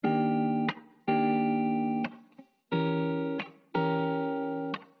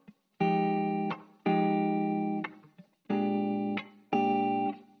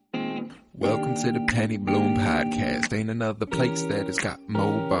Welcome to the Penny Bloom Podcast. Ain't another place that has got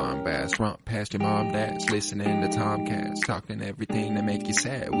more bombast. Romp past your mom, dads, listening to Tomcats, talking everything that make you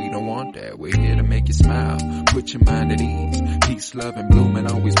sad. We don't want that. We're here to make you smile. Put your mind at ease. Peace, love, and bloom,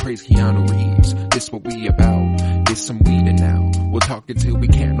 and always praise Keanu Reeves. This what we about. This some weeding now. We'll talk until we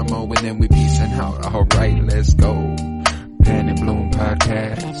can't no more, and then we peacing out. Alright, let's go. Penny Bloom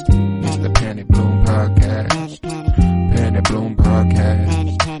Podcast. It's the Penny Bloom Podcast. Penny Bloom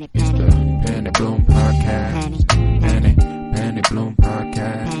Podcast. It's the Penny Bloom Podcast. Penny Bloom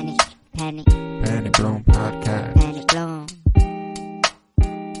Podcast. Penny Bloom Podcast.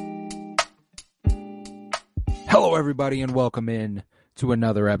 Hello, everybody, and welcome in to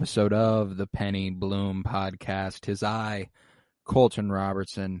another episode of the Penny Bloom Podcast. 'Tis I, Colton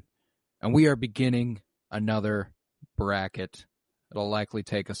Robertson, and we are beginning another bracket. It'll likely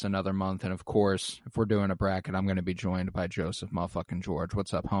take us another month, and of course, if we're doing a bracket, I'm going to be joined by Joseph motherfucking George.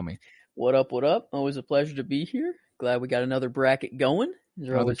 What's up, homie? What up, what up? Always a pleasure to be here. Glad we got another bracket going.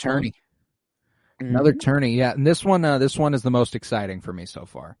 Another tourney. Another tourney, yeah. And this one is the most exciting for me so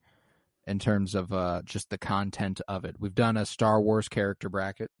far in terms of just the content of it. We've done a Star Wars character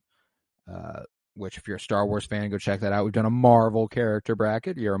bracket, which if you're a Star Wars fan, go check that out. We've done a Marvel character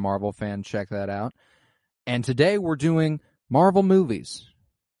bracket. You're a Marvel fan, check that out. And today we're doing Marvel movies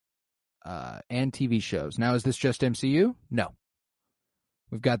and TV shows. Now, is this just MCU? No.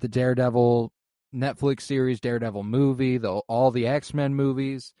 We've got the Daredevil Netflix series, Daredevil movie, all the X-Men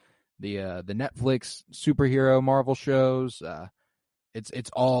movies, the Netflix superhero Marvel shows.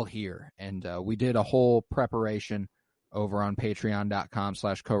 It's all here. And we did a whole preparation over on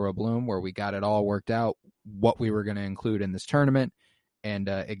patreon.com/CoroBloom where we got it all worked out, what we were going to include in this tournament, and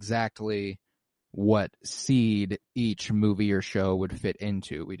exactly what seed each movie or show would fit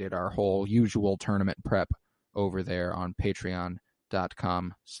into. We did our whole usual tournament prep over there on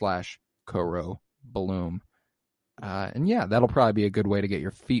patreon.com/CoroBloom. And yeah, that'll probably be a good way to get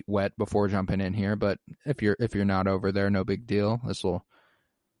your feet wet before jumping in here. But if you're not over there, no big deal. This will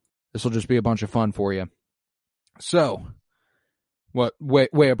just be a bunch of fun for you. So, what way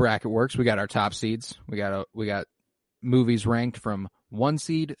a bracket works? We got our top seeds. We got movies ranked from 1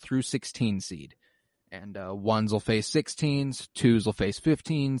 seed through 16 seed. And ones will face 16s, twos will face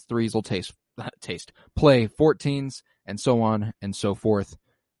 15s, threes will play 14s, and so on and so forth.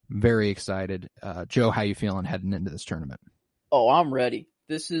 Very excited. Joe, how you feeling heading into this tournament? Oh, I'm ready.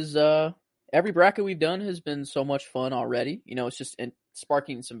 This is every bracket we've done has been so much fun already. You know, it's just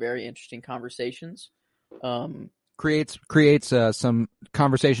sparking some very interesting conversations. Creates some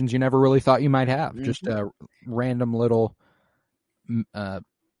conversations you never really thought you might have. Mm-hmm. Just random little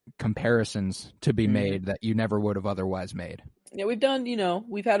comparisons to be made that you never would have otherwise made. Yeah, we've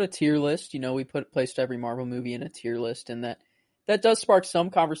had a tier list. We placed every Marvel movie in a tier list, and that does spark some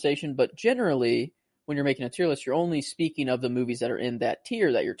conversation, but generally when you're making a tier list, you're only speaking of the movies that are in that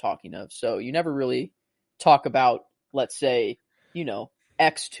tier that you're talking of. So you never really talk about, let's say,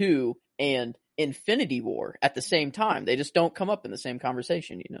 X2 and Infinity War at the same time. They just don't come up in the same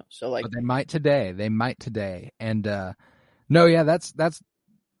conversation, So but they might today. And no, yeah, that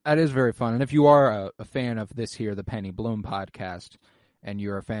is very fun. And if you are a fan of this here, the Penny Bloom Podcast, and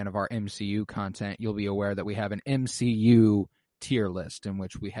you're a fan of our MCU content, you'll be aware that we have an MCU tier list in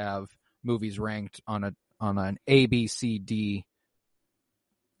which we have movies ranked on an A, B, C, D,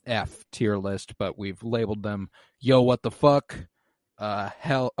 F tier list, but we've labeled them yo, what the fuck,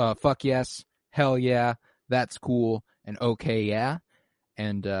 fuck yes, hell yeah, that's cool, and okay yeah.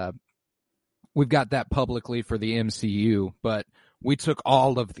 And we've got that publicly for the MCU, but we took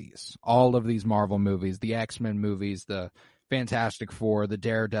all of these Marvel movies, the X-Men movies, the Fantastic Four, the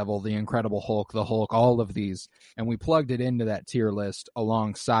Daredevil, the Incredible Hulk, the Hulk, all of these, and we plugged it into that tier list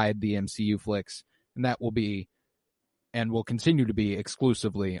alongside the MCU flicks, and that will be and will continue to be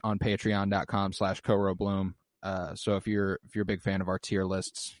exclusively on patreon.com/CoroBloom. So if you're a big fan of our tier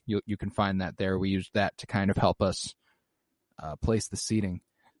lists, you can find that there. We use that to kind of help us place the seating.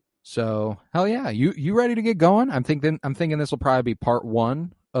 So hell yeah, you ready to get going? I'm thinking this will probably be part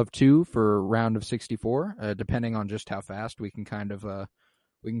 1 of 2 for round of 64, depending on just how fast we can kind of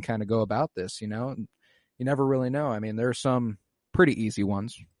go about this. You never really know. I mean, there are some pretty easy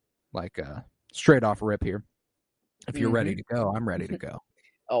ones, like straight off rip here. If you're ready to go, I'm ready to go.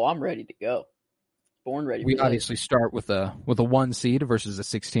 Oh, I'm ready to go. Born ready. We obviously start with a 1 seed versus a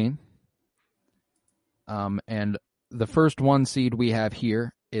 16. And the first 1 seed we have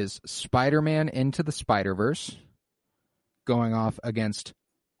here is Spider-Man Into the Spider-Verse going off against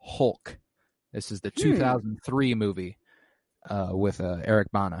Hulk. This is the 2003 movie with Eric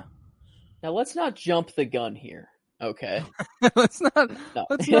Bana. Now, let's not jump the gun here. Okay. let's not No.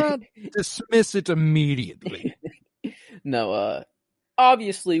 let's not dismiss it immediately. No,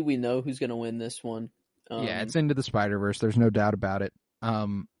 obviously we know who's going to win this one. Yeah, it's Into the Spider-Verse. There's no doubt about it.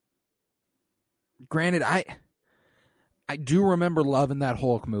 Granted, I do remember loving that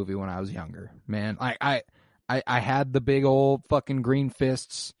Hulk movie when I was younger. Man, I had the big old fucking green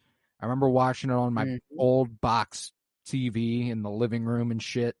fists. I remember watching it on my old box TV in the living room and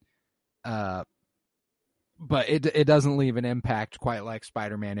shit. But it doesn't leave an impact quite like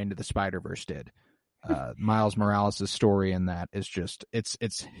Spider-Man Into the Spider-Verse did. Miles Morales' story in that is just it's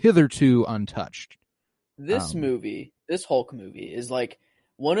hitherto untouched. This Hulk movie is like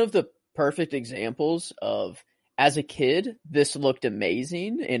one of the perfect examples of, as a kid, this looked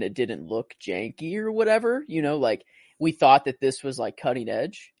amazing and it didn't look janky or whatever, like we thought that this was like cutting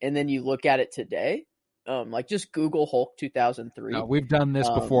edge. And then you look at it today, like just Google Hulk 2003. No, we've done this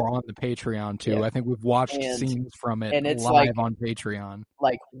before on the Patreon too. Yeah. I think we've watched scenes from it and it's live on Patreon.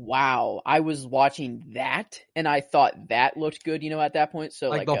 Like, wow, I was watching that and I thought that looked good, at that point. So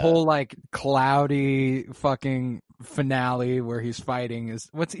like the whole like cloudy fucking finale where he's fighting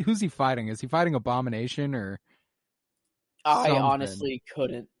who's he fighting? Is he fighting Abomination or something? I honestly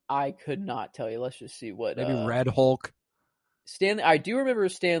I could not tell you. Let's just see what maybe Red Hulk. I do remember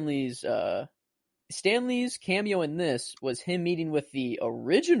Stanley's cameo in this was him meeting with the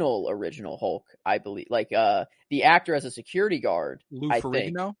original Hulk, I believe, like the actor as a security guard. Lou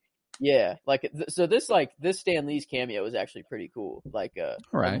Ferrigno? Yeah, like so this Stan Lee's cameo is actually pretty cool. Like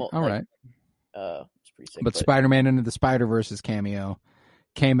all right. It's pretty sick. But Spider-Man Into the Spider-Verse's cameo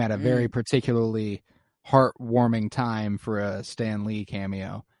came at a very particularly heartwarming time for a Stan Lee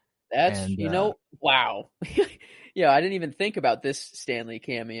cameo. That's wow. Yeah, I didn't even think about this Stan Lee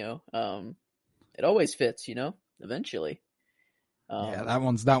cameo. It always fits, eventually. Yeah, that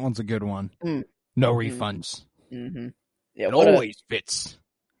one's a good one. No refunds. Mm-hmm. Yeah, it always fits.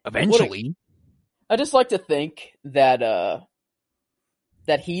 Eventually. I just like to think that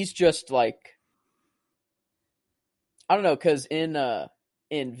that he's just like, I don't know, because in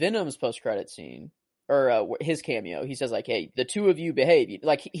Venom's post-credit scene, or his cameo, he says like, hey, the two of you behave.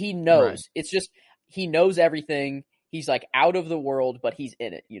 Like, he knows. Right. It's just, he knows everything. He's like out of the world, but he's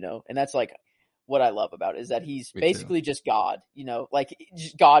in it, and that's like what I love about it, is that he's basically just God, like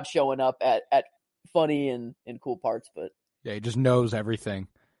just God showing up at funny and cool parts. But yeah, he just knows everything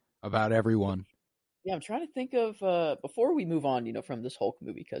about everyone. Yeah, I'm trying to think of before we move on, from this Hulk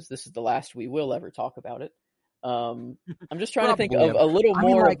movie, because this is the last we will ever talk about it. I'm just trying to think of a little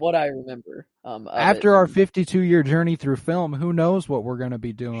more of what I remember. After our 52-year journey through film, who knows what we're going to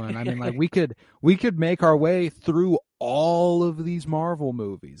be doing? I mean, like we could make our way through all of these Marvel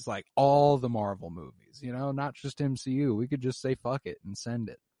movies, like all the Marvel movies, not just MCU. We could just say fuck it and send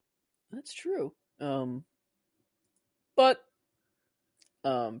it. That's true. But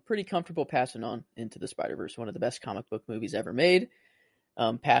pretty comfortable passing on Into the Spider-Verse, one of the best comic book movies ever made.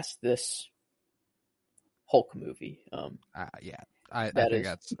 Past this Hulk movie. I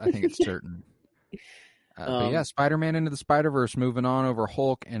think it's certain. But yeah, Spider-Man Into the Spider-Verse moving on over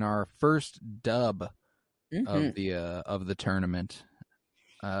Hulk in our first dub of the tournament.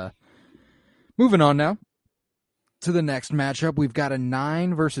 Moving on now to the next matchup, we've got a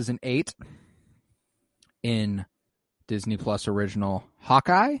 9 versus an 8 in Disney Plus original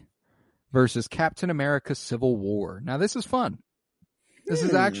Hawkeye versus Captain America: Civil War. Now this is fun. This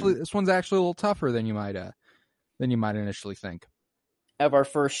one's actually a little tougher than you might initially think. Have our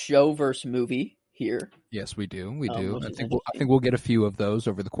first show versus movie here. Yes, we do. I think we'll get a few of those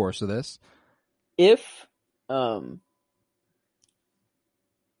over the course of this. If now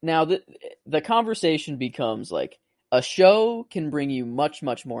the conversation becomes like, a show can bring you much,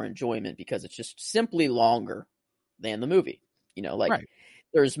 much more enjoyment because it's just simply longer than the movie. Right.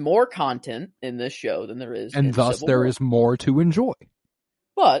 There's more content in this show than there is, and thus there is more to enjoy.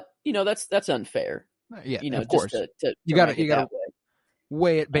 But that's unfair. Yeah, of course. You got to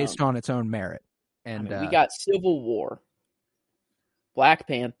weigh it based on its own merit. And we got Civil War, Black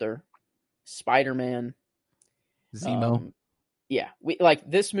Panther, Spider-Man, Zemo. Yeah, we like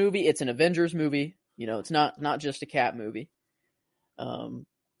this movie. It's an Avengers movie. It's not just a Cap movie.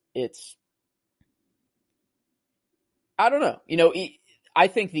 It's, I don't know. I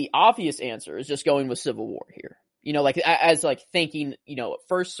think the obvious answer is just going with Civil War here. Like as like thinking,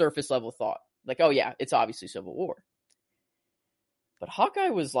 first surface level thought, like, oh yeah, it's obviously Civil War. But Hawkeye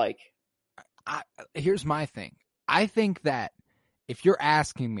was like, here's my thing. I think that if you're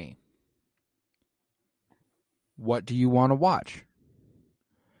asking me, what do you want to watch?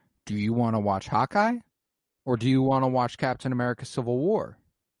 Do you want to watch Hawkeye? Or do you want to watch Captain America: Civil War?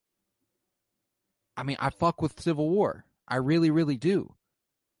 I mean, I fuck with Civil War. I really, really do.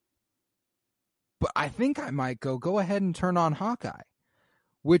 But I think I might go ahead and turn on Hawkeye,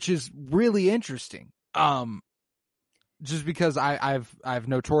 which is really interesting. Just because I've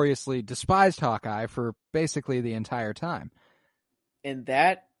notoriously despised Hawkeye for basically the entire time. And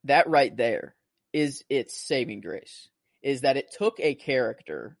that right there is its saving grace, is that it took a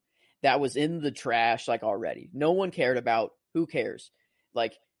character that was in the trash like already. No one cared about. Who cares?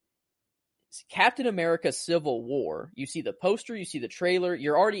 Like Captain America Civil War, you see the poster, you see the trailer,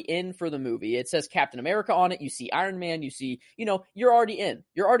 you're already in for the movie. It says Captain America on it. You see Iron Man, you see, you're already in.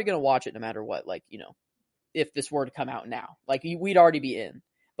 You're already going to watch it no matter what. Like, if this were to come out now, like we'd already be in.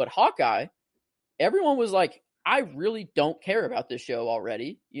 But Hawkeye, everyone was like, I really don't care about this show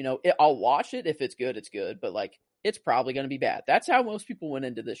already. I'll watch it. If it's good, it's good. But like, it's probably going to be bad. That's how most people went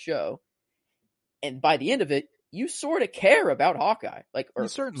into this show. And by the end of it, you sort of care about Hawkeye. You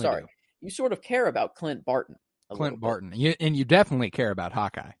certainly do. You sort of care about Clint Barton. And you definitely care about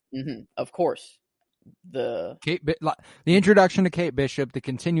Hawkeye. Mm-hmm. Of course. The introduction to Kate Bishop, the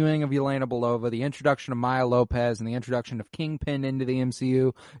continuing of Yelena Belova, the introduction of Maya Lopez, and the introduction of Kingpin into the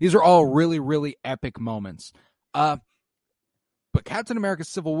MCU. These are all really, really epic moments. But Captain America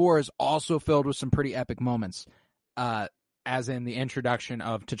Civil War is also filled with some pretty epic moments, as in the introduction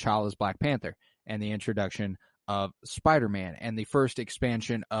of T'Challa's Black Panther and the introduction of Spider-Man and the first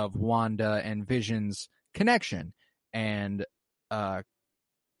expansion of Wanda and Vision's connection, and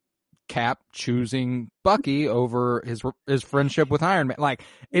Cap choosing Bucky over his friendship with Iron Man. Like,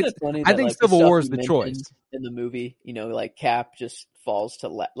 it's funny I think Civil War is the choice in the movie. Like Cap just falls to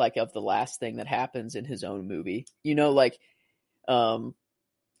of the last thing that happens in his own movie.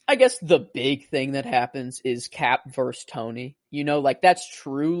 I guess the big thing that happens is Cap versus Tony. That's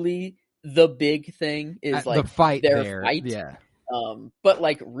truly the big thing, is like the fight their there. Fight. Yeah. But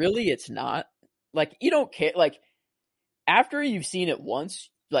like really it's not. Like, you don't care. Like, after you've seen it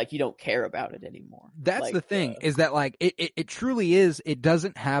once, like, you don't care about it anymore. That's like, the thing, is that like it truly is, it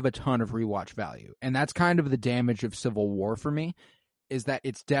doesn't have a ton of rewatch value. And that's kind of the damage of Civil War for me, is that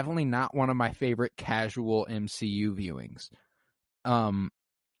it's definitely not one of my favorite casual MCU viewings.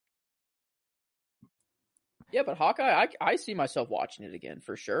 Yeah, but Hawkeye, I see myself watching it again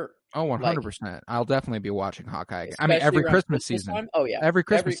for sure. Oh, 100%. I'll definitely be watching Hawkeye again. I mean, every Christmas season. Time? Oh, yeah. Every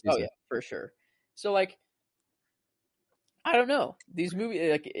Christmas season. Oh, yeah, for sure. So, like, I don't know. These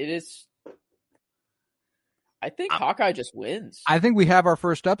movies, like, it is... I think Hawkeye just wins. I think we have our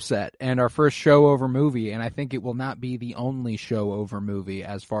first upset and our first show over movie, and I think it will not be the only show over movie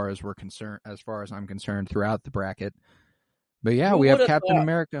as far as I'm concerned throughout the bracket. But yeah, we have Captain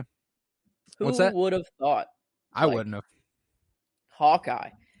America. What's that? Who would have thought? I wouldn't have.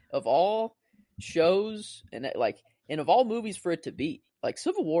 Hawkeye, of all shows and of all movies for it to beat, like,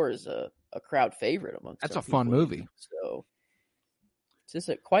 Civil War is a crowd favorite amongst. That's a fun movie. So it's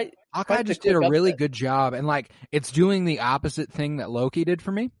just Hawkeye just did a really good job, and like, it's doing the opposite thing that Loki did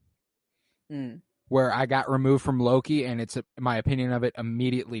for me, where I got removed from Loki, and my opinion of it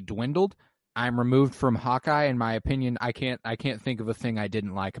immediately dwindled. I'm removed from Hawkeye, in my opinion. I can't think of a thing I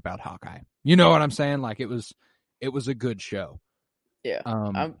didn't like about Hawkeye. You know what I'm saying? Like, it was a good show. Yeah.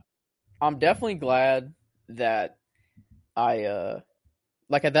 I'm definitely glad that I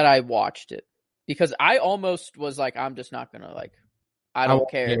watched it, because I almost was like, I'm just not gonna, like, I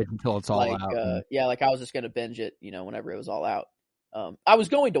don't care until it's all out. Yeah, like, I was just gonna binge it, whenever it was all out. I was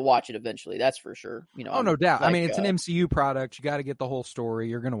going to watch it eventually, that's for sure. No doubt. Like, I mean, it's an MCU product. You got to get the whole story.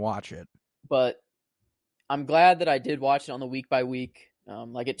 You're gonna watch it. But I'm glad that I did watch it on the week by week.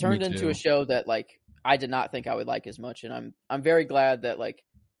 Like, it turned into a show that, like, I did not think I would like as much, and I'm very glad that, like,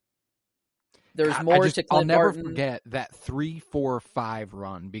 there's more to Clint I'll never Barton. forget that 3, 4, 5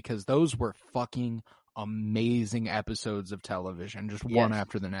 run, because those were fucking amazing episodes of television, just one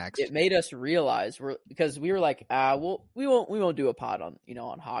after the next. It made us realize because we were like, we won't do a pod on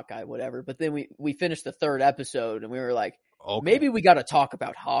on Hawkeye, whatever. But then we finished the third episode, and we were like, okay, maybe we got to talk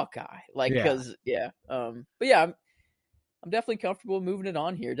about Hawkeye, like, because but yeah, I'm definitely comfortable moving it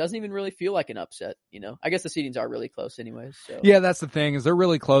on here. It doesn't even really feel like an upset, I guess the seedings are really close anyways. So. Yeah, that's the thing, is they're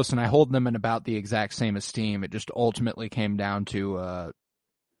really close, and I hold them in about the exact same esteem. It just ultimately came down to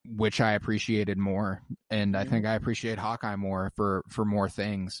which I appreciated more, and I think I appreciate Hawkeye more for more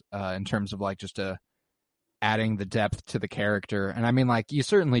things in terms of, like, just adding the depth to the character. And I mean, like, you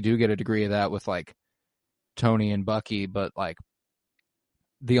certainly do get a degree of that with, like, Tony and Bucky, but, like,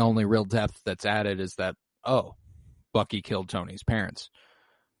 the only real depth that's added is that, oh, Bucky killed Tony's parents.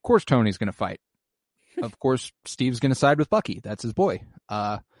 Of course Tony's going to fight. Of course Steve's going to side with Bucky. That's his boy.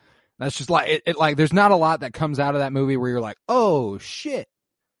 That's just like, it like, there's not a lot that comes out of that movie where you're like, oh shit.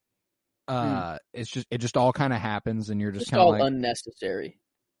 It just all kind of happens, and you're just Just kind of all like, unnecessary.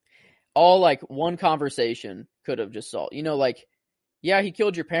 All like one conversation could have just solved. Like, yeah, he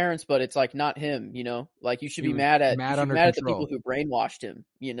killed your parents, but it's like not him. Like you should he be was mad at under the people control. who brainwashed him.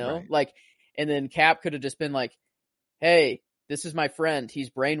 Right. Like, and then Cap could have just been like, "Hey, this is my friend. He's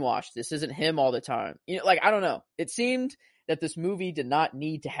brainwashed. This isn't him all the time." Like I don't know. It seemed that this movie did not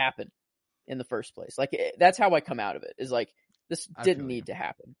need to happen in the first place. Like that's how I come out of it. Is like this didn't need to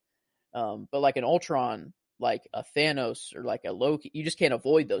happen. But like an Ultron, like a Thanos or like a Loki, you just can't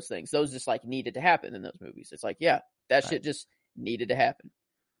avoid those things. Those just like needed to happen in those movies. It's like, yeah, that shit just needed to happen.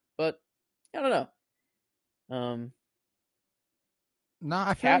 But I don't know. No,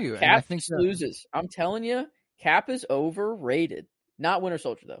 I feel you. Cap And I think loses. I'm telling you, Cap is overrated. Not Winter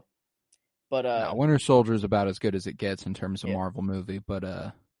Soldier though. But Winter Soldier is about as good as it gets in terms of Marvel movie.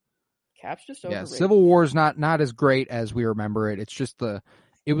 But Cap's just overrated. Civil War is not as great as we remember it. It's just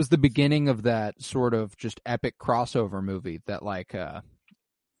it was the beginning of that sort of just epic crossover movie that like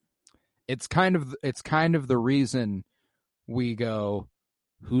it's kind of the reason we go,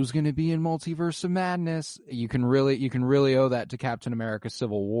 who's going to be in Multiverse of Madness? You can really owe that to Captain America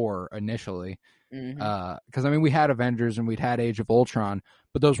Civil War initially. Because I mean, we had Avengers and we'd had Age of Ultron,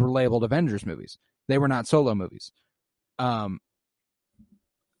 but those were labeled Avengers movies. They were not solo movies.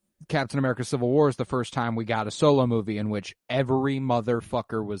 Captain America Civil War is the first time we got a solo movie in which every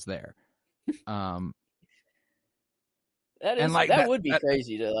motherfucker was there. That would be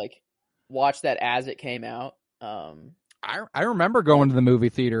crazy to like watch that as it came out. I remember going to the movie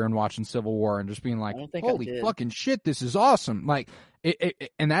theater and watching Civil War and just being like, holy fucking shit, this is awesome. Like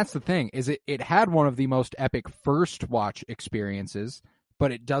and that's the thing, is it had one of the most epic first watch experiences,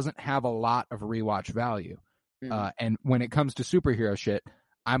 but it doesn't have a lot of rewatch value. And when it comes to superhero shit,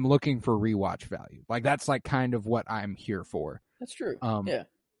 I'm looking for rewatch value. Like that's like kind of what I'm here for. That's true. Yeah.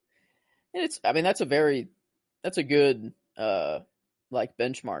 And that's a good like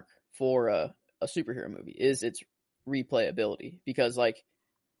benchmark for a superhero movie is its replayability, because like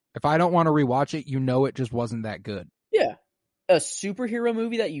if I don't want to rewatch it, it just wasn't that good. Yeah. A superhero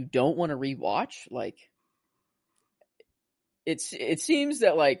movie that you don't want to rewatch, like it seems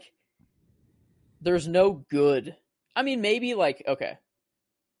that like there's no good. I mean, maybe like, okay,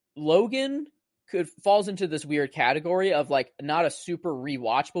 Logan falls into this weird category of like not a super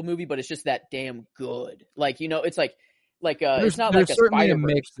rewatchable movie, but it's just that damn good. Like, it's like it's not like a certainly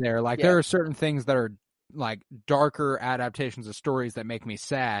Spider-Verse. A mix there. Like there are certain things that are like darker adaptations of stories that make me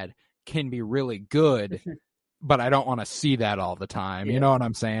sad can be really good, but I don't want to see that all the time. You know what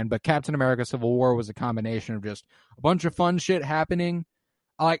I'm saying? But Captain America Civil War was a combination of just a bunch of fun shit happening.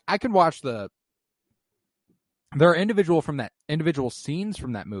 Like I could watch there are individual scenes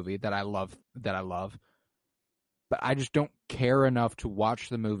from that movie that I love, but I just don't care enough to watch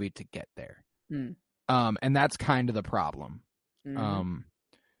the movie to get there. And that's kind of the problem.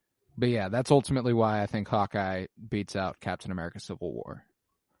 But yeah, that's ultimately why I think Hawkeye beats out Captain America Civil War.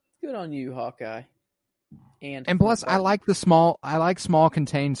 Good on you, Hawkeye. And plus, I like small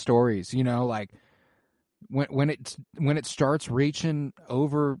contained stories. Like when it starts reaching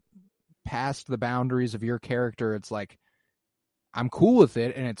over past the boundaries of your character, it's like I'm cool with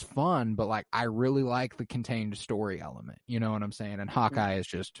it and it's fun, but like I really like the contained story element. You know what I'm saying? And Hawkeye is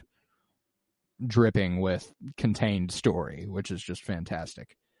just dripping with contained story, which is just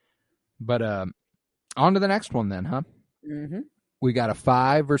fantastic. But on to the next one then, huh? We got a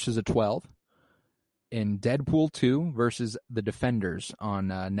 5 versus a 12 in Deadpool 2 versus The Defenders on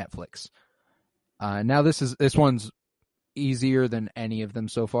Netflix. Now this one's easier than any of them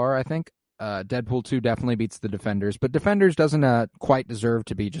so far, I think. Deadpool 2 definitely beats The Defenders, but Defenders doesn't quite deserve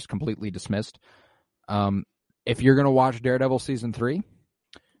to be just completely dismissed. If you're going to watch Daredevil Season 3,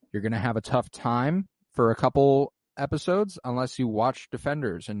 you're going to have a tough time for a couple episodes unless you watch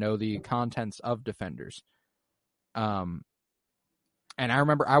Defenders and know the contents of Defenders. And I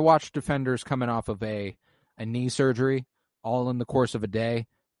remember I watched Defenders coming off of a knee surgery all in the course of a day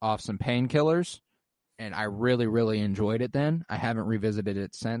off some painkillers, and I really, really enjoyed it then. I haven't revisited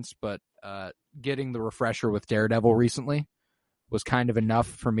it since, but getting the refresher with Daredevil recently was kind of enough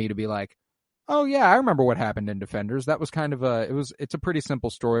for me to be like, oh yeah, I remember what happened in Defenders. That was kind of it's a pretty simple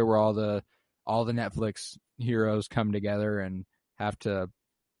story where all the Netflix heroes come together and have to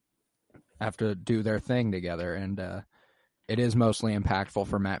do their thing together, and it is mostly impactful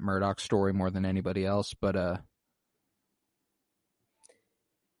for Matt Murdock's story more than anybody else, but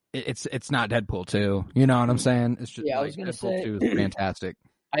it's not Deadpool 2. You know what I'm saying? It's just I was gonna say, Deadpool 2 is fantastic.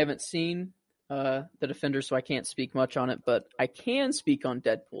 I haven't seen The Defenders, so I can't speak much on it, but I can speak on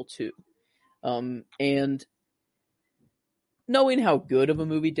Deadpool 2. And knowing how good of a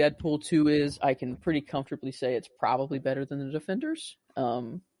movie Deadpool 2 is, I can pretty comfortably say it's probably better than The Defenders.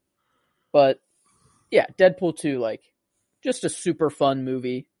 But yeah, Deadpool 2, like, just a super fun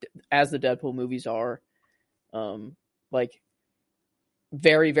movie, as the Deadpool movies are. Like,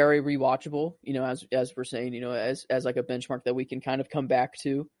 very, very rewatchable, you know, as we're saying, you know, as like a benchmark that we can kind of come back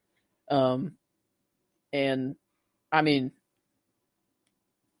to. And I mean,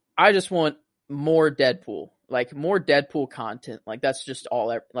 I just want more Deadpool, like more Deadpool content. Like that's just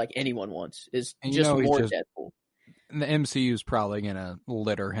all like anyone wants is just more Deadpool. And the MCU is probably going to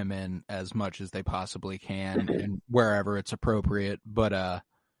litter him in as much as they possibly can and wherever it's appropriate. But,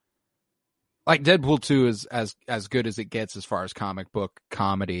 like Deadpool 2 is as good as it gets as far as comic book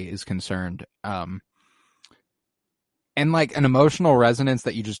comedy is concerned. And like an emotional resonance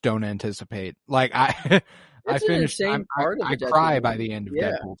that you just don't anticipate. Like I finished, I cry by the end of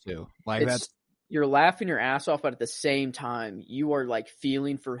Deadpool 2. Like you're laughing your ass off, but at the same time you are like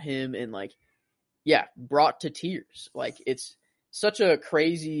feeling for him and like, yeah, brought to tears. Like it's such a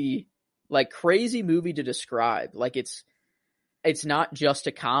crazy movie to describe. Like it's not just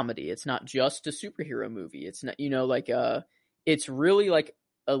a comedy. It's not just a superhero movie. It's not, you know, like it's really like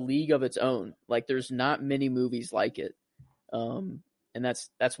a league of its own. Like there's not many movies like it. And that's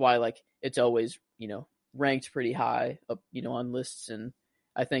why like it's always, you know, ranked pretty high up, you know, on lists, and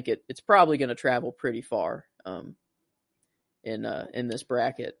I think it's probably going to travel pretty far in this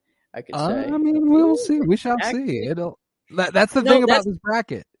bracket, I could say. I mean, we'll see. We shall see. That's the thing about this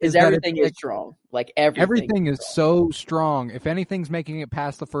bracket is everything is strong. Like everything is so strong. If anything's making it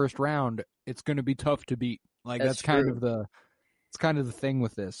past the first round, it's going to be tough to beat. Like that's kind of the thing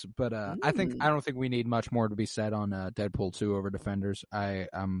with this. But I don't think we need much more to be said on Deadpool 2 over Defenders.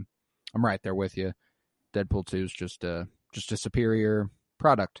 I'm right there with you. Deadpool 2 is just a superior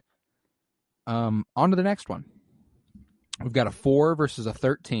product. On to the next one. We've got a 4 versus a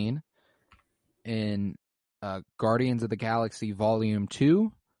 13 in Guardians of the Galaxy Volume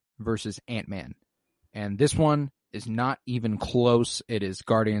 2 versus Ant-Man. And this one is not even close. It is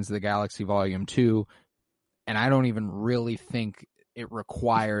Guardians of the Galaxy Volume 2, and I don't even really think it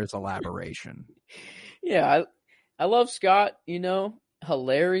requires elaboration. Yeah, I love Scott, you know,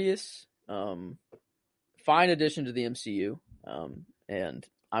 hilarious. Fine addition to the MCU. And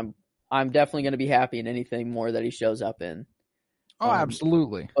I'm definitely going to be happy in anything more that he shows up in. Oh,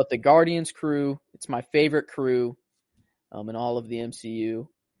 absolutely. But the Guardians crew, it's my favorite crew in all of the MCU.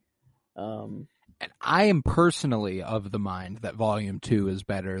 And I am personally of the mind that Volume 2 is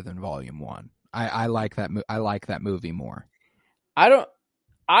better than Volume 1. I like that. I like that movie more.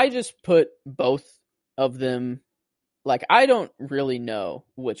 I just put both of them. Like I don't really know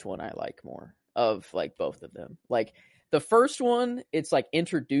which one I like more of like both of them. Like the first one, it's like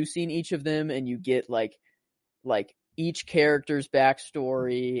introducing each of them, and you get like each character's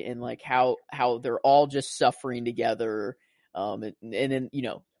backstory and like how they're all just suffering together. And then, you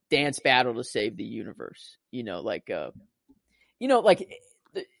know, dance battle to save the universe, you know, like,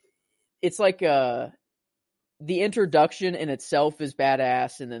 it's like, the introduction in itself is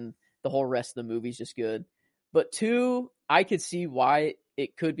badass. And then the whole rest of the movie's just good. But 2, I could see why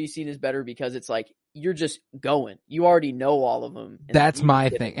it could be seen as better because it's like, you're just going. You already know all of them. That's my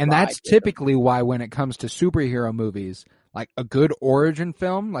thing. And that's typically why when it comes to superhero movies, like a good origin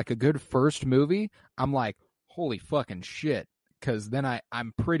film, like a good first movie, I'm like, holy fucking shit. Because then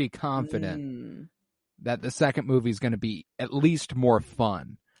I'm pretty confident that the second movie is going to be at least more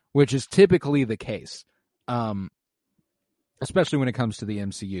fun, which is typically the case. Especially when it comes to the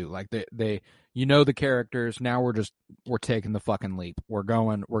MCU. Like they you know the characters, now we're taking the fucking leap. We're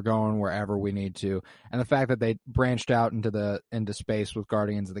going wherever we need to. And the fact that they branched out into space with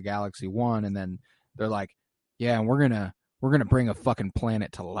Guardians of the Galaxy 1, and then they're like, yeah, and we're gonna bring a fucking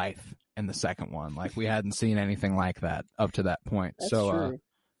planet to life in the second one. Like we hadn't seen anything like that up to that point. That's so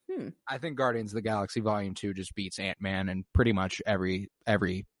true. I think Guardians of the Galaxy Volume 2 just beats Ant-Man in pretty much every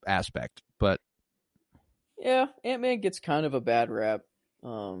aspect. But yeah, Ant-Man gets kind of a bad rap.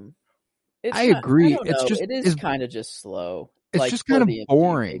 I agree. It is kind of just slow. It's like, just kind of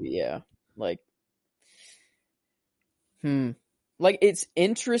boring. Maybe, yeah. Like, like it's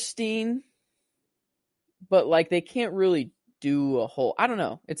interesting, but like they can't really do a whole. I don't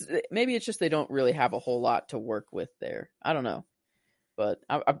know. Maybe it's just they don't really have a whole lot to work with there. I don't know, but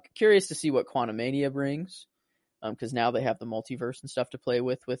I'm curious to see what Quantumania brings, because now they have the multiverse and stuff to play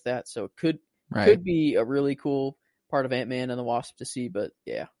with that. So it could be a really cool part of Ant-Man and the Wasp to see. But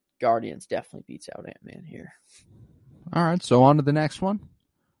yeah, Guardians definitely beats out Ant-Man here. All right, so on to the next one.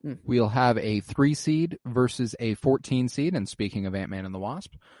 We'll have a 3 seed versus a 14 seed. And speaking of Ant-Man and the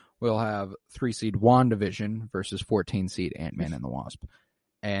Wasp, we'll have 3 seed WandaVision versus 14 seed Ant-Man and the Wasp.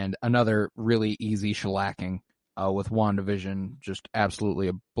 And another really easy shellacking with WandaVision just absolutely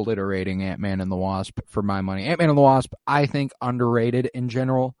obliterating Ant-Man and the Wasp for my money. Ant-Man and the Wasp, I think, underrated in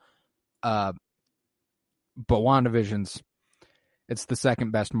general. But WandaVision's, it's the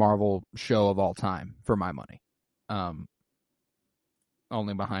second best Marvel show of all time for my money.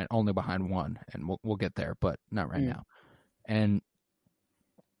 Only behind one, and we'll get there, but not right now. And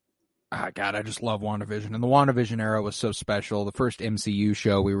God, I just love WandaVision. And the WandaVision era was so special. The first MCU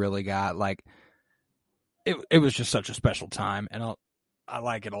show we really got, like, it was just such a special time, and I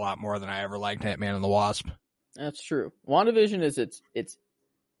like it a lot more than I ever liked Ant-Man and the Wasp. That's true. WandaVision is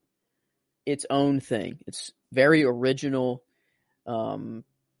its own thing. It's very original.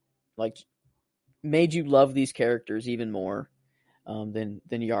 Like, made you love these characters even more than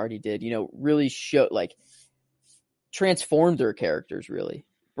you already did. You know, really transformed their characters, really.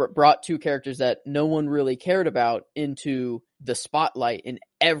 Brought 2 characters that no one really cared about into the spotlight, and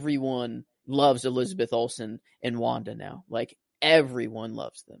everyone loves Elizabeth Olsen and Wanda now. Like, everyone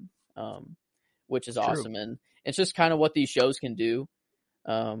loves them, which is awesome. And it's just kind of what these shows can do.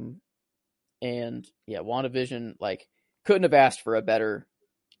 And yeah, WandaVision, like, couldn't have asked for a better,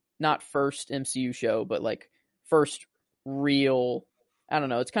 not first MCU show, but like first real, I don't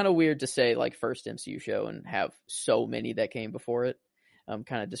know. It's kind of weird to say like first MCU show and have so many that came before it. I'm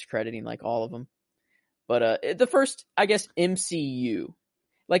kind of discrediting like all of them, but the first, I guess, MCU,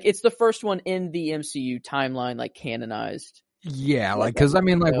 like, it's the first one in the MCU timeline, like, canonized. Yeah, like, because I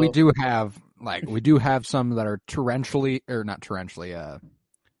mean, like, we do have some that are peripherally,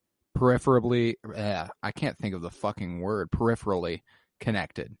 I can't think of the fucking word, peripherally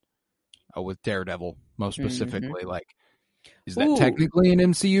connected with Daredevil, most specifically. Like, is that technically an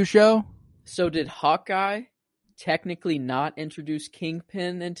MCU show? So did Hawkeye technically not introduce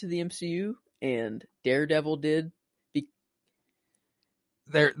Kingpin into the MCU, and Daredevil did?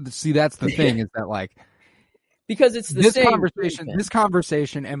 See, that's the thing, is that, like, because it's the same conversation. This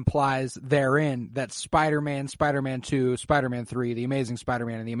conversation implies therein that Spider-Man, Spider-Man 2, Spider-Man 3, The Amazing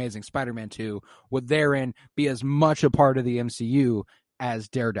Spider-Man, and The Amazing Spider-Man 2 would therein be as much a part of the MCU as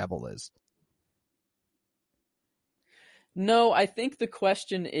Daredevil is. No, I think the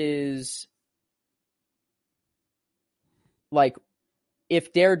question is, like,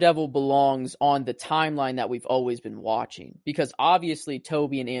 if Daredevil belongs on the timeline that we've always been watching, because obviously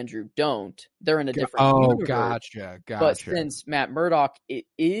Toby and Andrew don't. They're in a different universe. Gotcha. But since Matt Murdock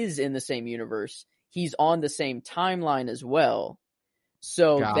is in the same universe, he's on the same timeline as well.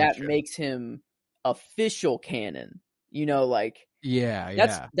 So that makes him official canon. You know, like,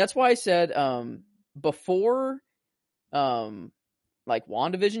 that's why I said before like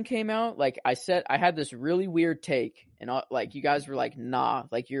WandaVision came out, like I said, I had this really weird take, and like you guys were like, nah,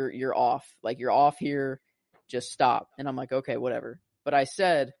 like you're off, like you're off here, just stop. And I'm like, okay, whatever. But I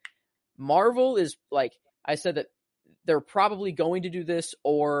said Marvel is, like, I said that they're probably going to do this,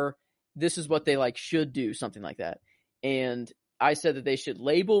 or this is what they like should do, something like that. And I said that they should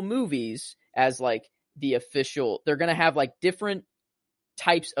label movies as like the official, they're going to have like different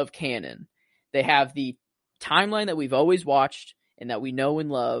types of canon. They have the timeline that we've always watched and that we know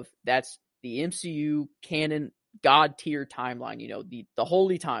and love. That's the MCU canon, God tier timeline, you know, the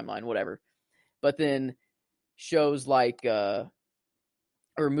holy timeline, whatever. But then shows like, or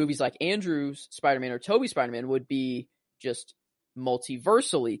movies like Andrew's Spider-Man or Toby's Spider-Man would be just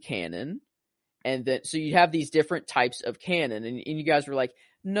multiversally canon. And then, so you have these different types of canon, and you guys were like,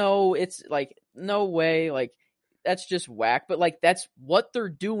 no, it's like, no way. Like, that's just whack. But like, that's what they're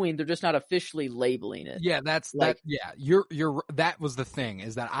doing. They're just not officially labeling it. Yeah, that's like, that. Yeah, you're. That was the thing,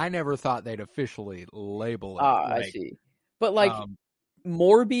 is that I never thought they'd officially label it. I see. But like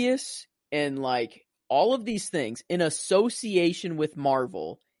Morbius and like all of these things in association with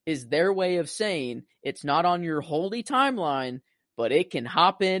Marvel is their way of saying it's not on your holy timeline, but it can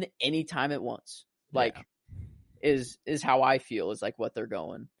hop in anytime it wants. Like, is how I feel, is like what they're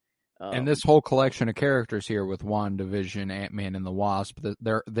going. And this whole collection of characters here with WandaVision, Ant-Man, and the Wasp,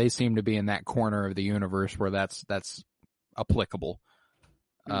 they seem to be in that corner of the universe where that's applicable.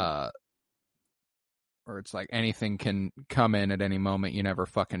 Or it's like anything can come in at any moment. You never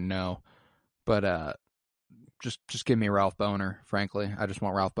fucking know. But just give me Ralph Bohner, frankly. I just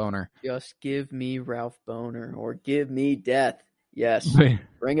want Ralph Bohner. Just give me Ralph Bohner, or give me death. Yes.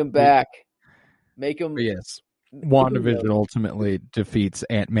 Bring him back. Make him. Yes. WandaVision ultimately defeats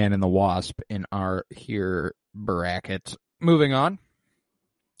Ant-Man and the Wasp in our here bracket. Moving on,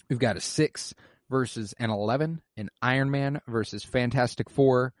 we've got a 6 versus an 11 in Iron Man versus Fantastic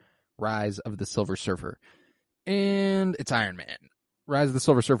Four, Rise of the Silver Surfer. And it's Iron Man. Rise of the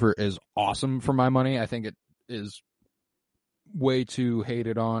Silver Surfer is awesome for my money. I think it is way too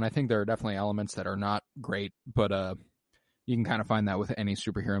hated on. I think there are definitely elements that are not great, but you can kind of find that with any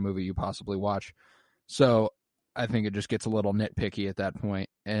superhero movie you possibly watch. So I think it just gets a little nitpicky at that point.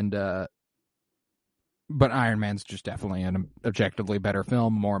 And but Iron Man's just definitely an objectively better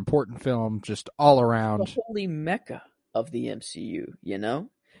film, more important film, just all around. The holy mecca of the MCU, you know?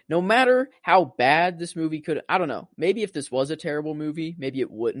 No matter how bad this movie could, I don't know, maybe if this was a terrible movie, maybe it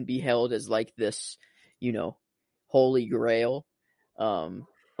wouldn't be held as like this, you know, holy grail.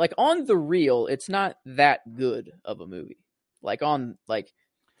 Like on the real, it's not that good of a movie. Like on, like,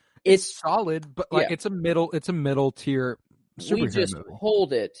 it's solid, but like it's a middle tier superhero we just movie.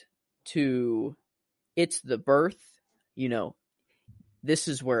 Hold it to, it's the birth, you know, this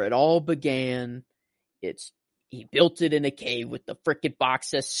is where it all began. He built it in a cave with the frickin'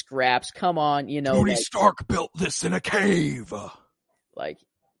 box of scraps. Come on, you know. Tony Stark built this in a cave. Like,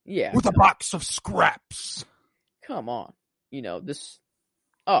 yeah. With a box of scraps. Come on. You know, this,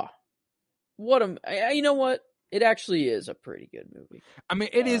 you know what? It actually is a pretty good movie. I mean,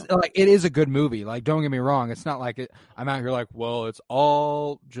 it is a good movie. Like, don't get me wrong. It's not like I'm out here like, well, it's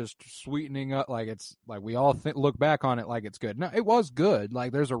all just sweetening up. Like, it's like we all look back on it like it's good. No, it was good.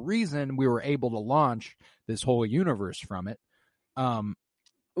 Like, there's a reason we were able to launch this whole universe from it.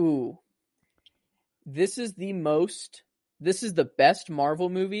 This is the best Marvel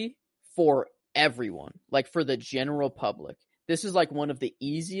movie for everyone. Like, for the general public. This is like one of the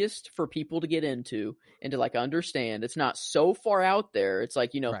easiest for people to get into and to like understand. It's not so far out there. It's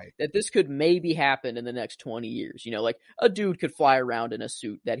like, you know, that this could maybe happen in the next 20 years. You know, like a dude could fly around in a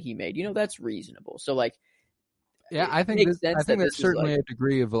suit that he made. You know, that's reasonable. So like, yeah, I think there's certainly a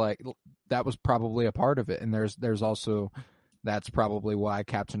degree of like that was probably a part of it. And there's also that's probably why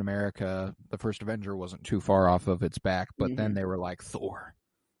Captain America, the first Avenger, wasn't too far off of its back. But then they were like Thor,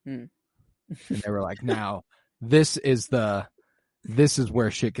 and they were like, now this is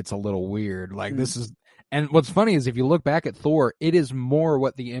where shit gets a little weird. Like this is, and what's funny is if you look back at Thor, it is more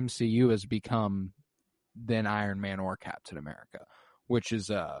what the MCU has become than Iron Man or Captain America, which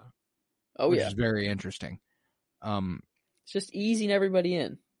is is very interesting. It's just easing everybody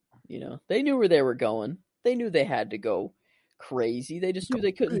in. You know, they knew where they were going. They knew they had to go crazy. They just knew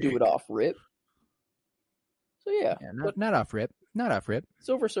they couldn't do it off rip. So yeah, not off rip.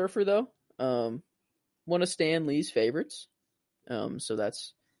 Silver Surfer though, one of Stan Lee's favorites. So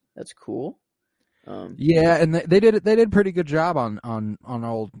that's cool. Yeah, and they did a pretty good job on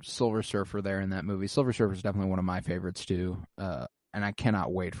old Silver Surfer there in that movie. Silver Surfer is definitely one of my favorites too. And I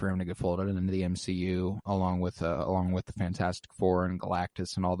cannot wait for him to get folded into the MCU along with the Fantastic Four and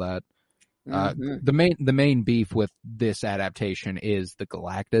Galactus and all that. The main beef with this adaptation is the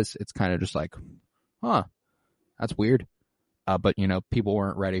Galactus. It's kind of just like, that's weird. But you know, people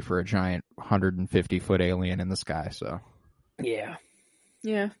weren't ready for a giant 150-foot alien in the sky, so. Yeah,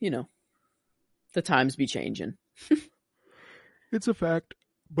 you know, the times be changing. It's a fact.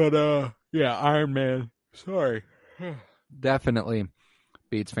 But Iron Man. Sorry. Definitely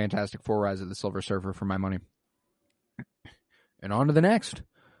beats Fantastic Four: Rise of the Silver Surfer for my money. And on to the next.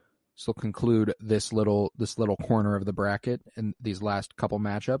 This will conclude this little corner of the bracket in these last couple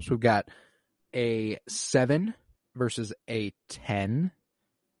matchups. We've got a 7 versus a 10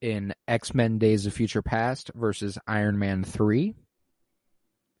 in X-Men Days of Future Past versus Iron Man 3.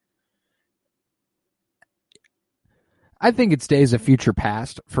 I think it's Days of Future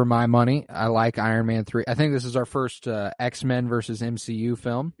Past for my money. I like Iron Man 3. I think this is our first X-Men versus MCU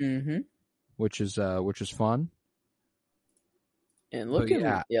film, which is fun. And looking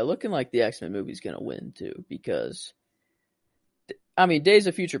like the X-Men movie's going to win too, because I mean, Days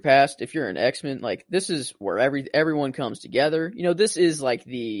of Future Past, if you're an X-Men, like this is where everyone comes together. You know, this is like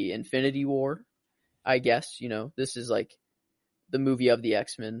the Infinity War, I guess. You know, this is like the movie of the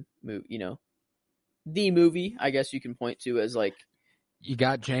X-Men movie, you know. The movie, I guess you can point to as like you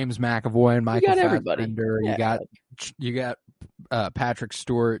got James McAvoy and Michael Fassbender. Yeah. You got Patrick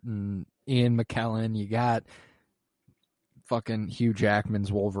Stewart and Ian McKellen. You got fucking Hugh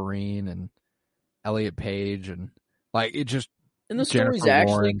Jackman's Wolverine and Elliot Page, and like it just. And the story's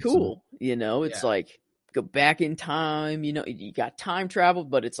actually cool. You know, it's like go back in time. You know, you got time travel,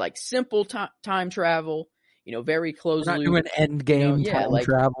 but it's like simple time travel. You know, very close. We're not doing Endgame time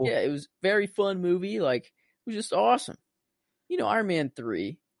travel. Yeah, it was very fun movie. Like, it was just awesome. You know, Iron Man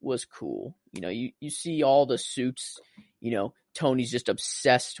 3 was cool. You know, you see all the suits. You know, Tony's just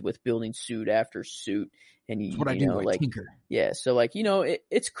obsessed with building suit after suit. And that's what I do, like tinker. Yeah, so like, you know,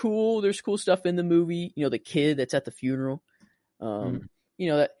 it's cool. There's cool stuff in the movie. You know, the kid that's at the funeral. You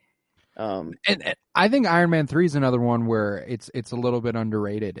know that And I think Iron Man 3 is another one where it's a little bit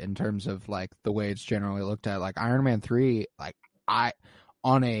underrated in terms of like the way it's generally looked at. Like Iron Man 3, like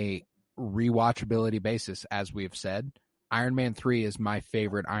on a rewatchability basis, as we've said, Iron Man 3 is my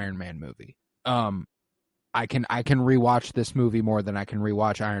favorite Iron Man movie. I can rewatch this movie more than I can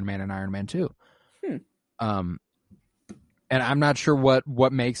rewatch Iron Man and Iron Man 2. And I'm not sure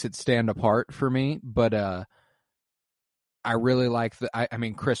what makes it stand apart for me, but I really like I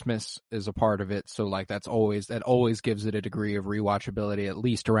mean, Christmas is a part of it, so like that always gives it a degree of rewatchability, at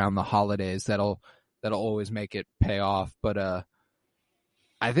least around the holidays. That'll always make it pay off. But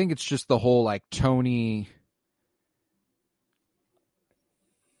I think it's just the whole like Tony.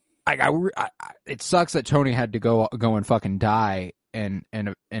 It sucks that Tony had to go and fucking die in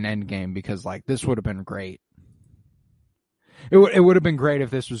an Endgame, because like this would have been great. It would have been great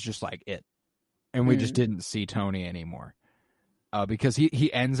if this was just like it, and we just didn't see Tony anymore. Because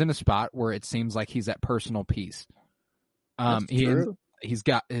he ends in a spot where it seems like he's at personal peace. He's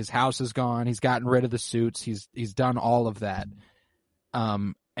got his house is gone. He's gotten rid of the suits. He's done all of that.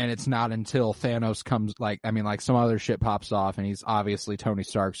 And it's not until Thanos comes, like some other shit pops off, and he's obviously Tony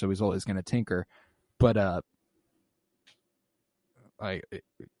Stark, so he's always going to tinker. But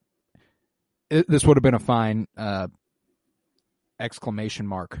this would have been a fine exclamation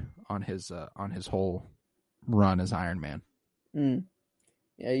mark on his whole run as Iron Man.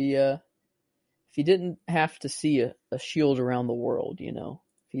 Yeah, if he didn't have to see a shield around the world, if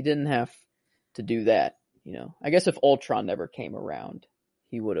he didn't have to do that, I guess if Ultron never came around,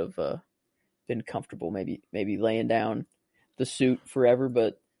 he would have been comfortable, maybe laying down the suit forever.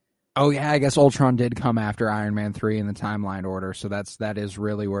 But oh yeah, I guess Ultron did come after Iron Man 3 in the timeline order, so that is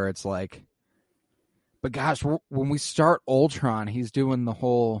really where it's like. But gosh, when we start Ultron, he's doing the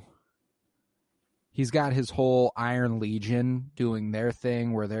whole. He's got his whole Iron Legion doing their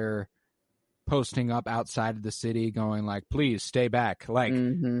thing where they're posting up outside of the city going like, please stay back. Like,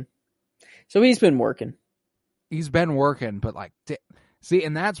 So he's been working. He's been working, but like, see,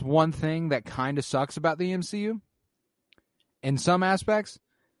 and that's one thing that kind of sucks about the MCU in some aspects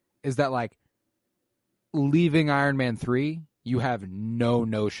is that like leaving Iron Man 3, you have no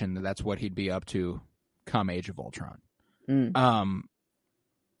notion that that's what he'd be up to come Age of Ultron.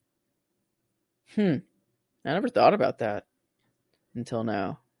 I never thought about that until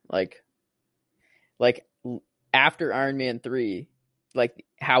now. Like after Iron Man 3, like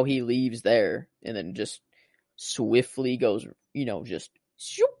how he leaves there and then just swiftly goes, just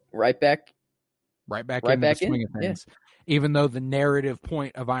right back into the swing of things. Yeah. Even though the narrative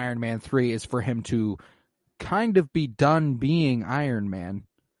point of Iron Man 3 is for him to kind of be done being Iron Man.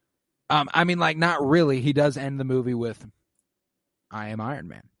 I mean, like, not really. He does end the movie with, I am Iron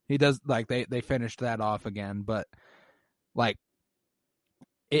Man. He does, like, they finished that off again, but like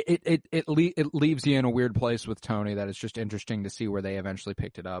it leaves you in a weird place with Tony that it's just interesting to see where they eventually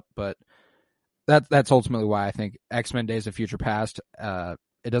picked it up. But that's ultimately why I think X-Men Days of Future Past,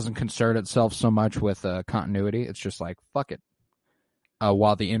 it doesn't concern itself so much with continuity. It's just like, fuck it.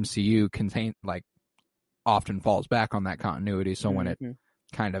 While the MCU often falls back on that continuity, so when it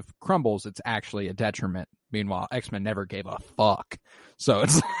kind of crumbles, it's actually a detriment. Meanwhile, X-Men never gave a fuck. So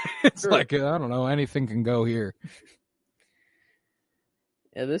it's like, I don't know, anything can go here.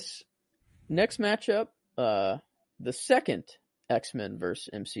 Yeah, this next matchup, the second X-Men versus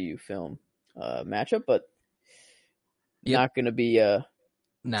MCU film matchup, but not going to be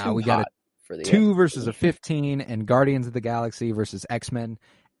we got for the 2 versus a 15 and Guardians of the Galaxy versus X-Men.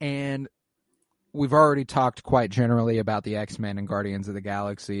 And we've already talked quite generally about the X-Men and Guardians of the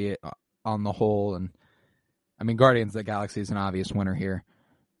Galaxy on the whole, and I mean, Guardians of the Galaxy is an obvious winner here.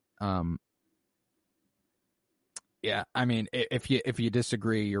 Yeah, I mean, if you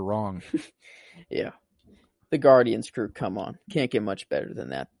disagree, you're wrong. Yeah, the Guardians crew, come on, can't get much better than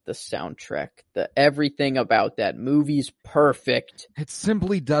that. The soundtrack, everything about that movie's perfect. It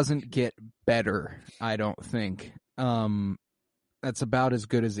simply doesn't get better, I don't think. That's about as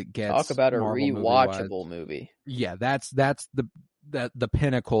good as it gets. Talk about a rewatchable movie. Yeah, that's the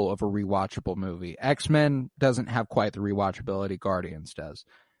pinnacle of a rewatchable movie. X-Men doesn't have quite the rewatchability Guardians does.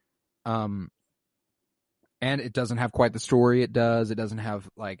 And it doesn't have quite the story it does. It doesn't have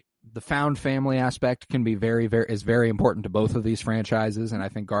like the found family aspect can be is very important to both of these franchises, and I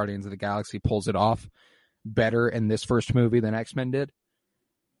think Guardians of the Galaxy pulls it off better in this first movie than X-Men did.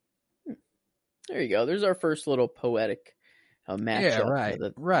 There you go. There's our first little poetic matchup. Yeah, right.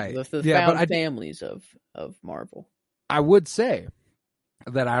 The found families of Marvel. I would say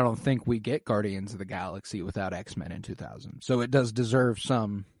that I don't think we get Guardians of the Galaxy without X-Men in 2000. So it does deserve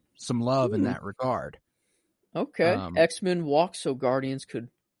some love in that regard. Okay. X-Men walk so Guardians could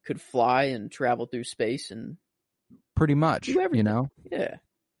could fly and travel through space and Pretty much, do everything. you know? Yeah.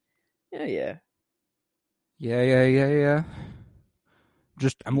 Yeah.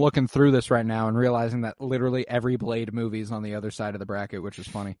 Just, I'm looking through this right now and realizing that literally every Blade movie is on the other side of the bracket, which is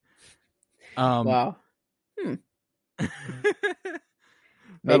funny. Wow. That'll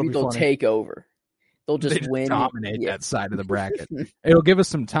Maybe be they'll funny. take over. They'll They just just win. dominate that side of the bracket. It'll give us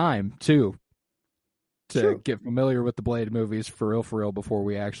some time, too, to True. get familiar with the Blade movies for real before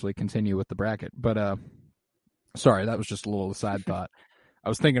we actually continue with the bracket. But, sorry, that was just a little side thought. I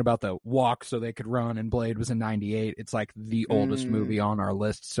was thinking about the walk so they could run, and Blade was in 98. It's like the oldest movie on our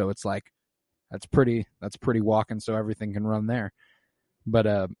list, so it's like that's pretty walking, so everything can run there.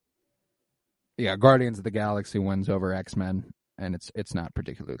 But yeah, Guardians of the Galaxy wins over X-Men, and it's not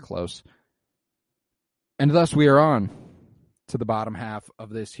particularly close. And thus we are on to the bottom half of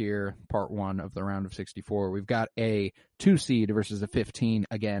this here, part 1 of the round of 64. We've got a 2 seed versus a 15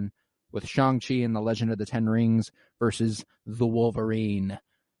 again, with Shang-Chi and the Legend of the Ten Rings versus The Wolverine.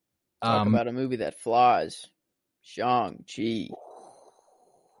 Talk about a movie that flies. Shang-Chi.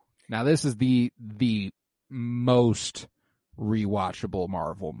 Now, this is the most rewatchable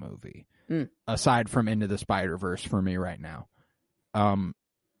Marvel movie, aside from Into the Spider-Verse for me right now.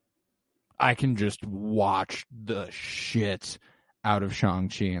 I can just watch the shit out of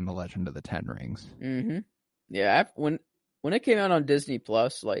Shang-Chi and the Legend of the Ten Rings. Mm-hmm. Yeah, when it came out on Disney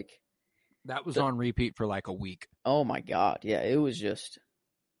Plus, like, that was on repeat for like a week. Oh my God. Yeah, it was just,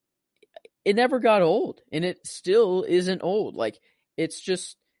 it never got old, and it still isn't old. Like, it's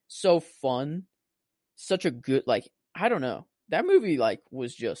just so fun. Such a good, like, I don't know. That movie, like,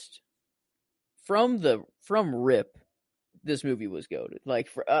 was just from rip, this movie was goated. Like,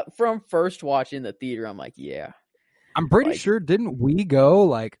 from first watch in the theater, I'm like, yeah. I'm pretty sure, didn't we go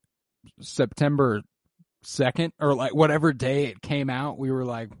like September 2nd or like whatever day it came out? We were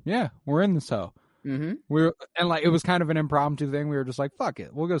like, yeah, we're in this hoe. Mm-hmm. And like, it was kind of an impromptu thing. We were just like, fuck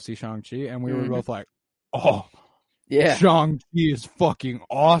it, we'll go see Shang-Chi. And we were both like, oh, yeah, Shang-Chi is fucking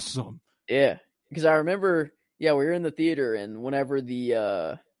awesome. Yeah, because I remember, we were in the theater, and whenever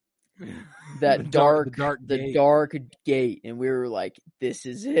the dark gate, and we were like, this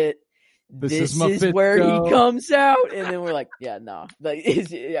is it. This is where he comes out, and then we're like, yeah, nah, like,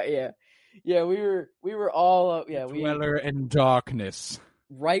 yeah. We were all Dweller in darkness.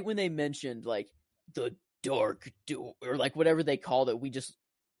 Right when they mentioned like the dark door or like whatever they called it, we just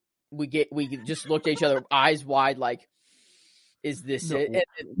looked at each other, eyes wide, like, is this it?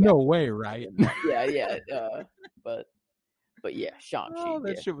 No way, right? Yeah. But yeah, Shang-Chi. Oh,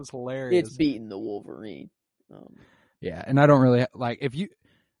 that shit was hilarious. It's beating the Wolverine. Yeah, and I don't really like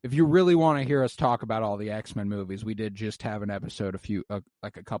if you really want to hear us talk about all the X-Men movies, we did just have an episode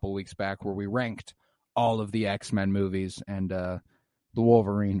a couple weeks back where we ranked all of the X-Men movies, and the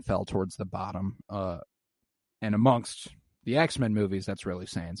Wolverine fell towards the bottom. And amongst the X-Men movies, that's really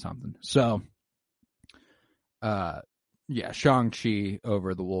saying something. So, yeah, Shang-Chi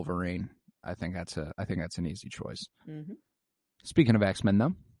over the Wolverine. I think that's an easy choice. Mm-hmm. Speaking of X-Men,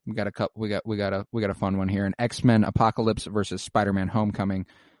 though, we got a fun one here: an X-Men Apocalypse versus Spider-Man Homecoming.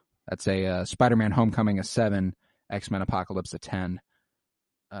 That's a Spider-Man Homecoming a 7, X-Men Apocalypse a 10.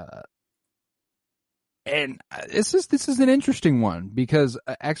 And this is an interesting one because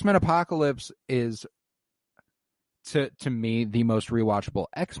X-Men Apocalypse is to me the most rewatchable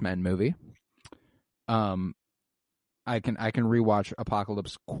X-Men movie. I can rewatch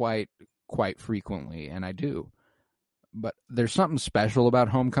Apocalypse quite frequently, and I do. But there's something special about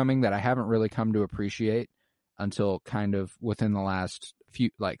Homecoming that I haven't really come to appreciate until kind of within the last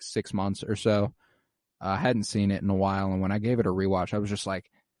 6 months or so. I hadn't seen it in a while, and when I gave it a rewatch, I was just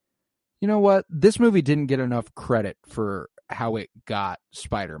like, you know what? This movie didn't get enough credit for how it got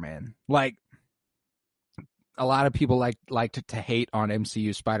Spider-Man. Like, a lot of people like to hate on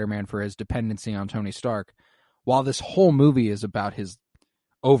MCU Spider-Man for his dependency on Tony Stark, while this whole movie is about his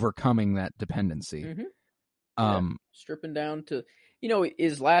overcoming that dependency. Mm-hmm. Stripping down to,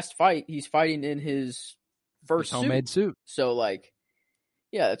 his last fight, he's fighting in his first homemade suit. So, like,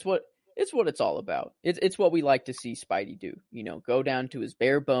 yeah, that's what it's all about. It's what we like to see Spidey do. Go down to his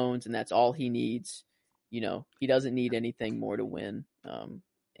bare bones, and that's all he needs. He doesn't need anything more to win.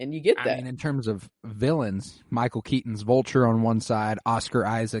 And you get that. I mean, in terms of villains, Michael Keaton's Vulture on one side, Oscar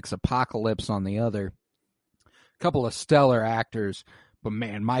Isaac's Apocalypse on the other. A couple of stellar actors, but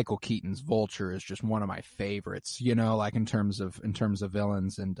man, Michael Keaton's Vulture is just one of my favorites. Like in terms of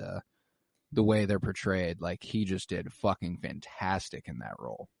villains and the way they're portrayed. Like, he just did fucking fantastic in that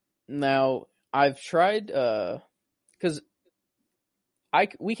role. Now, I've tried, because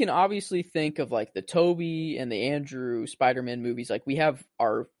we can obviously think of like the Tobey and the Andrew Spider-Man movies. Like we have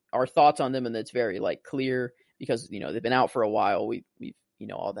our thoughts on them, and it's very like clear because they've been out for a while. We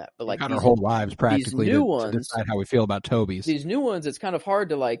all that, but like got our whole lives practically new to ones, decide how we feel about Tobey's. These new ones, it's kind of hard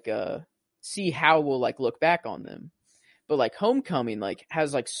to like see how we'll like look back on them. But like Homecoming, like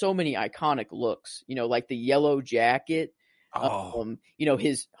has like so many iconic looks. Like the yellow jacket,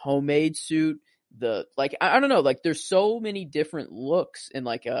 his homemade suit. The like I don't know, like there's so many different looks and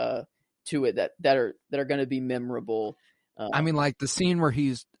like to it that are going to be memorable. I mean, like the scene where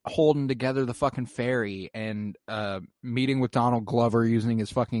he's holding together the fucking ferry and meeting with Donald Glover using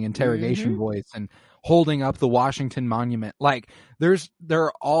his fucking interrogation voice and holding up the Washington Monument. Like there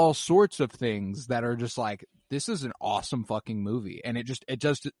are all sorts of things that are just like, this is an awesome fucking movie, and it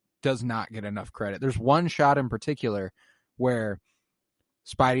just does not get enough credit. There's one shot in particular where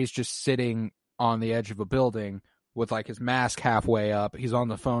Spidey's just sitting on the edge of a building with like his mask halfway up. He's on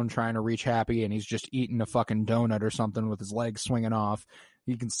the phone trying to reach Happy, and he's just eating a fucking donut or something with his legs swinging off.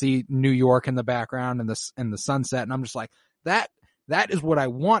 You can see New York in the background and the sunset, and I'm just like, that is what I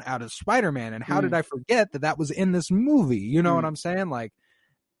want out of Spider-Man. And how did I forget that was in this movie? You know what I'm saying? Like,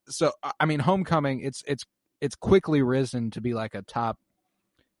 so I mean, Homecoming, it's quickly risen to be like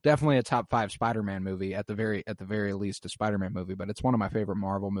definitely a top 5 Spider-Man movie, at the very least a Spider-Man movie, but it's one of my favorite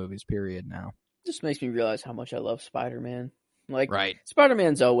Marvel movies, period, now. Just makes me realize how much I love Spider-Man. Like, right.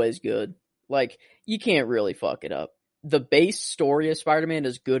 Spider-Man's always good. Like, you can't really fuck it up. The base story of Spider-Man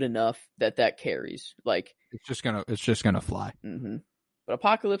is good enough that carries. Like, it's just gonna fly. Mm-hmm. But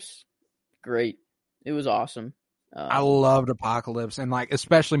Apocalypse, great. It was awesome. I loved Apocalypse, and like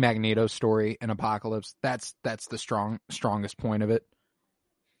especially Magneto's story in Apocalypse. That's the strongest point of it.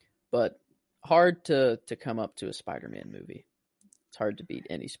 But hard to come up to a Spider-Man movie. It's hard to beat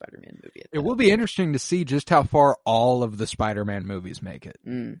any Spider-Man movie. It will be interesting to see just how far all of the Spider-Man movies make it.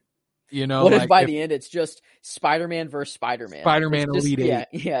 What if by the end it's just Spider-Man versus Spider-Man? Spider-Man Elite Eight.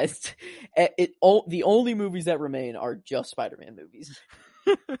 Yeah. The only movies that remain are just Spider-Man movies.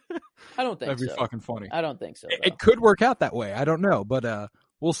 I don't think that'd be so. fucking funny. I don't think so. Though. It could work out that way. I don't know, but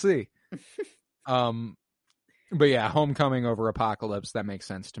we'll see. But yeah, Homecoming over Apocalypse, that makes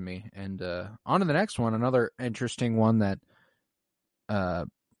sense to me. And on to the next one, another interesting one that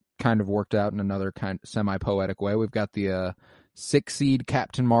kind of worked out in another kind of semi-poetic way. We've got the 6-seed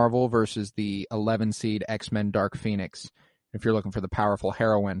Captain Marvel versus the 11-seed X-Men Dark Phoenix. If you're looking for the powerful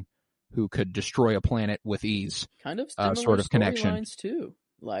heroine who could destroy a planet with ease. Kind of similar sort of connection. Storylines too.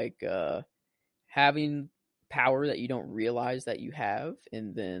 Like having power that you don't realize that you have,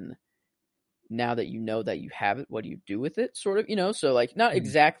 and then now that you know that you have it, what do you do with it? Sort of, so like not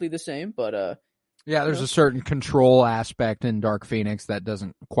exactly the same, but yeah, there's a certain control aspect in Dark Phoenix that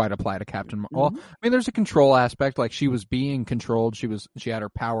doesn't quite apply to Captain Marvel. Well, I mean, there's a control aspect, like she was being controlled. She had her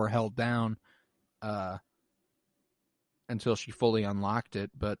power held down until she fully unlocked it,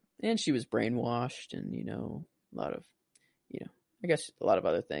 and she was brainwashed, and a lot of I guess a lot of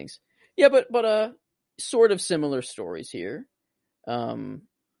other things. Yeah, but sort of similar stories here.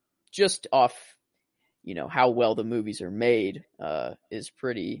 Just off how well the movies are made is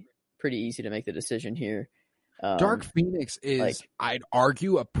pretty easy to make the decision here. Dark Phoenix is, I'd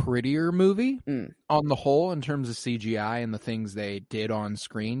argue, a prettier movie on the whole in terms of CGI and the things they did on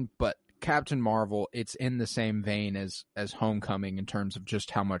screen, but Captain Marvel, it's in the same vein as Homecoming in terms of just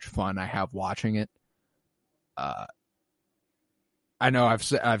how much fun I have watching it. I know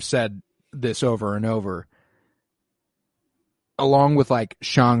I've said this over and over. Along with like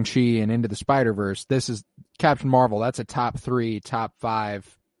Shang-Chi and Into the Spider-Verse, this is Captain Marvel. That's a top 3, top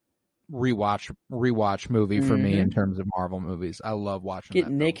 5 rewatch movie for me in terms of Marvel movies. I love watching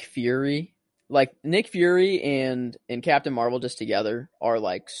that Nick Fury. Like Nick Fury and Captain Marvel just together are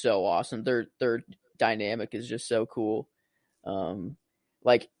like so awesome. Their dynamic is just so cool.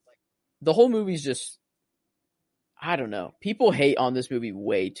 Like the whole movie's just, I don't know. People hate on this movie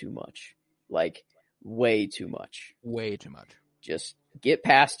way too much. Like way too much. Way too much. Just get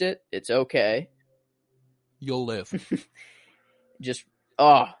past it. It's okay. You'll live. Just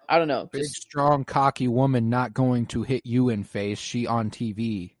I don't know. Big, strong, cocky woman not going to hit you in face. She on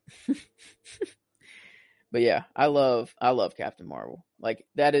TV. But yeah, I love Captain Marvel. Like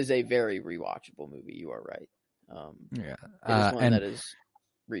that is a very rewatchable movie. You are right. Yeah, it is one that is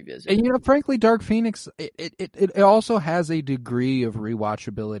revisited. And frankly, Dark Phoenix it also has a degree of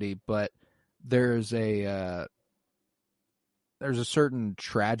rewatchability, but there's a certain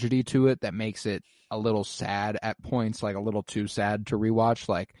tragedy to it that makes it a little sad at points, like a little too sad to rewatch.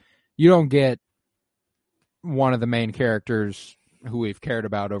 Like you don't get one of the main characters who we've cared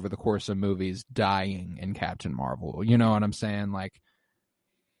about over the course of movies dying in Captain Marvel. You know what I'm saying? Like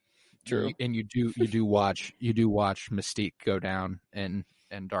True. And you do watch Mystique go down and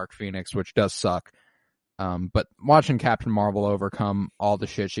Dark Phoenix, which does suck. But watching Captain Marvel overcome all the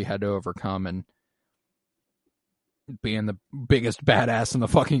shit she had to overcome and being the biggest badass in the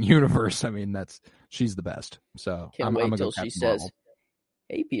fucking universe, I mean, she's the best. So Can't I'm wait gonna till go she Captain says, Marvel.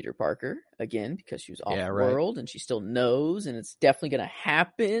 "Hey, Peter Parker," again, because she was off Yeah, the right. world and she still knows, and it's definitely going to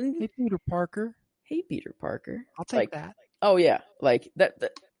happen. Hey, Peter Parker. Hey, Peter Parker. I'll take that. Oh, yeah. Like, that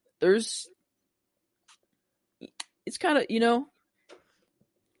there's... It's kind of,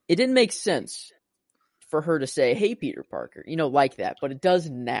 it didn't make sense for her to say, "Hey, Peter Parker," like that, but it does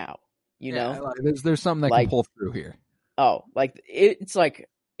now, Like, there's something that Like- can pull through here. Oh, like, it's like,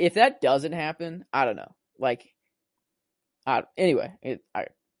 if that doesn't happen, I don't know. Like, anyway, I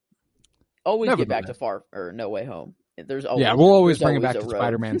always get back to Far or No Way Home. There's always, we'll always there's bring it back a to road.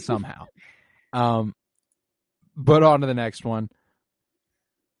 Spider-Man somehow. But on to the next one.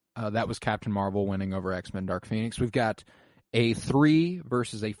 That was Captain Marvel winning over X-Men Dark Phoenix. We've got a 3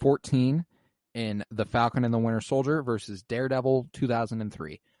 versus a 14 in The Falcon and the Winter Soldier versus Daredevil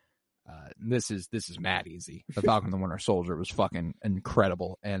 2003. This is mad easy. The Falcon and the Winter Soldier was fucking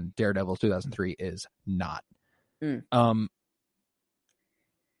incredible, and Daredevil 2003 is not. And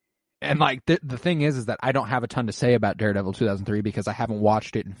like the thing is that I don't have a ton to say about Daredevil 2003 because I haven't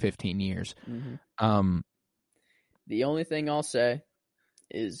watched it in 15 years. Mm-hmm. The only thing I'll say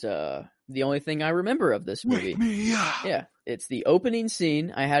is the only thing I remember of this movie. Yeah, it's the opening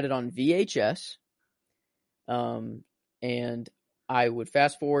scene. I had it on VHS, and I would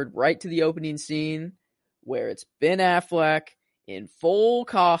fast forward right to the opening scene where it's Ben Affleck in full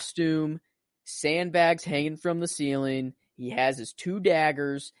costume, sandbags hanging from the ceiling. He has his 2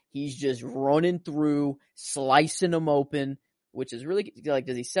 daggers. He's just running through, slicing them open, which is really like,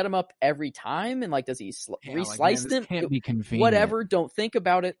 does he set them up every time? And like, does he re-slice them? Can't be convenient. Whatever. Don't think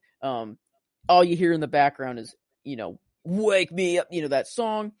about it. All you hear in the background is, "Wake Me Up," that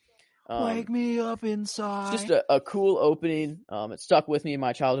song. Wake me up inside. It's just a cool opening. It stuck with me in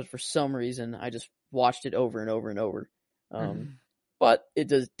my childhood for some reason. I just watched it over and over and over. But it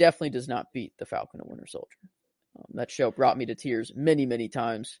definitely does not beat The Falcon and Winter Soldier. That show brought me to tears many, many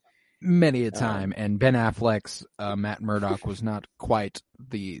times. Many a time. And Ben Affleck's Matt Murdock was not quite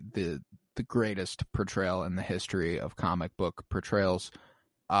the greatest portrayal in the history of comic book portrayals.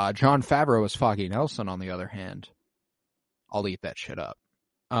 Jon Favreau as Foggy Nelson, on the other hand. I'll eat that shit up.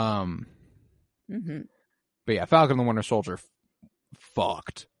 But yeah, Falcon and the Winter Soldier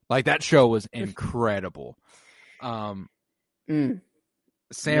fucked. Like, that show was incredible.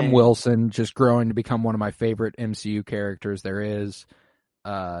 Sam Wilson just growing to become one of my favorite MCU characters there is.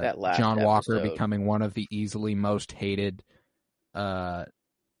 That last John Walker episode. becoming one of the easily most hated. I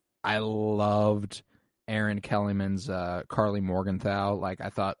loved Aaron Kellyman's Carly Morgenthau. Like, I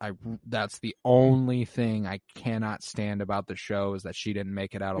thought that's the only thing I cannot stand about the show is that she didn't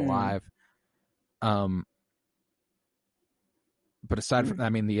make it out alive. But aside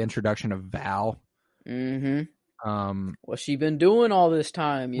from, the introduction of Val. What's she been doing all this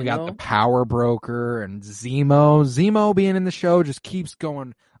time? We got the Power Broker and Zemo. Zemo being in the show just keeps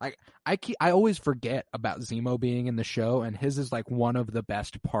going. Like, I always forget about Zemo being in the show, and his is like one of the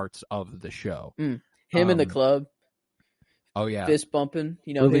best parts of the show. Him in the club. Oh yeah, fist bumping.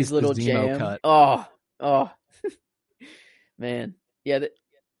 Release his little the Zemo jam. cut. Oh, man, yeah.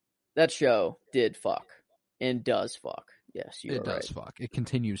 That show did fuck and does fuck. Yes, it does fuck. It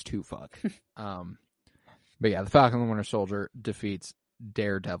continues to fuck. But yeah, the Falcon and the Winter Soldier defeats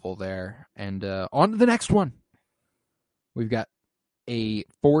Daredevil there. And on to the next one. We've got a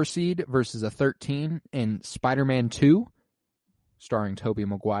 4 seed versus a 13 in Spider-Man 2, starring Tobey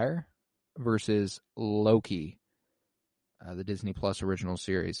Maguire, versus Loki, the Disney Plus original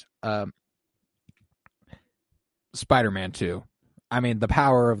series. Spider-Man 2. The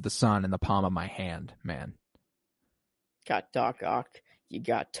power of the sun in the palm of my hand, man. Got Doc Ock. You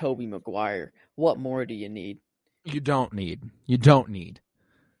got Tobey Maguire. What more do you need? You don't need.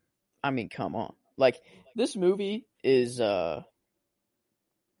 Come on. Like, this movie is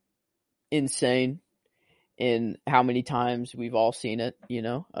insane in how many times we've all seen it,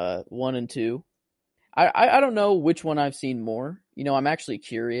 1 and 2. I don't know which one I've seen more. I'm actually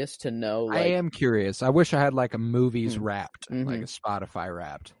curious to know. Like, I am curious. I wish I had like a movies wrapped, like a Spotify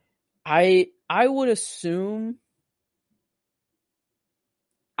wrapped. I would assume.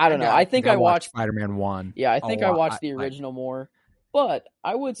 I don't know. I think I watched Spider-Man 1. Yeah, I think I watched the original more. But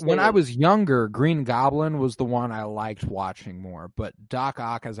I would say when I was younger, Green Goblin was the one I liked watching more. But Doc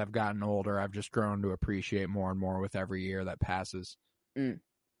Ock, as I've gotten older, I've just grown to appreciate more and more with every year that passes.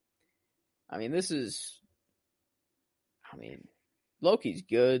 Loki's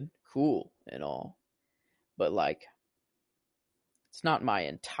good. cool and all, but like it's not my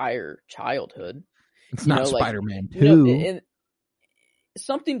entire childhood. It's You not know, like Spider-Man no, 2. and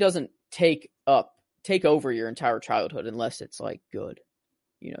something doesn't take over your entire childhood unless it's like good.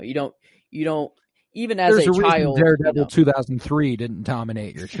 You know, you don't even as There's a a reason child. Daredevil 2003 didn't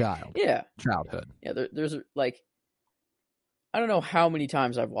dominate your childhood. Yeah. There's like, I don't know how many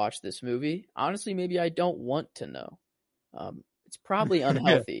times I've watched this movie. Honestly, maybe I don't want to know. It's probably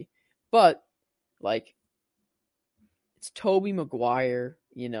unhealthy, but like, it's Tobey Maguire.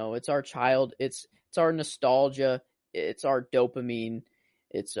 You know, it's our child. It's our nostalgia. It's our dopamine.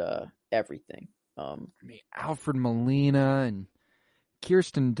 It's everything. I mean, Alfred Molina and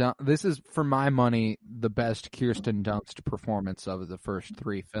Kirsten Dunst. This is, for my money, the best Kirsten Dunst performance of the first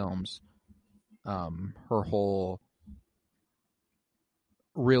 3 films. Her whole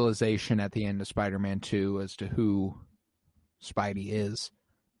realization at the end of Spider-Man 2 as to who Spidey is.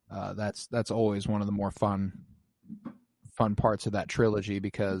 That's always one of the more fun parts of that trilogy,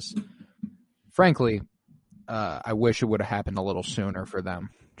 because frankly, I wish it would have happened a little sooner for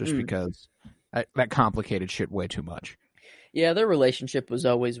them, just because that complicated shit way too much. Yeah, their relationship was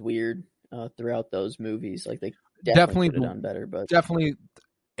always weird throughout those movies. Like, they definitely could have done better. But definitely,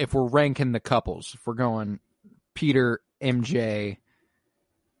 if we're ranking the couples, if we're going Peter, MJ,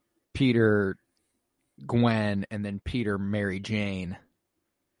 Peter, Gwen, and then Peter, Mary Jane.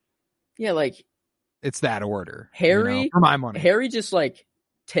 Yeah, like, it's that order. Harry, for my money. Harry just like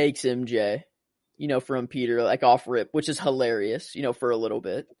takes MJ, from Peter, like, off rip, which is hilarious, for a little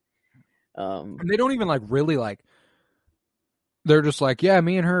bit. And they don't even like really like. They're just like, yeah,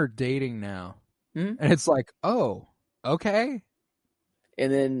 me and her are dating now, and it's like, oh, okay.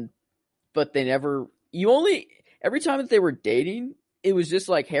 And then, but they never. Every time that they were dating, it was just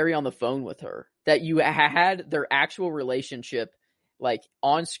like Harry on the phone with her. That you had their actual relationship, like,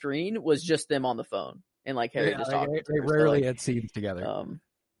 on screen was just them on the phone, and like Harry just talking. They rarely had scenes together.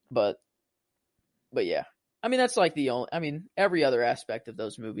 But yeah, I mean, that's like the only. I mean, every other aspect of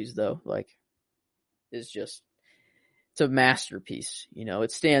those movies, though, like, is just, it's a masterpiece.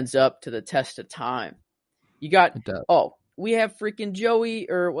 It stands up to the test of time. You got we have freaking Joey,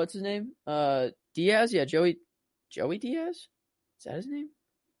 or what's his name? Diaz, yeah, Joey Diaz. Is that his name?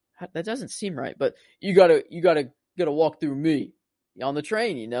 That doesn't seem right, but you gotta walk through me on the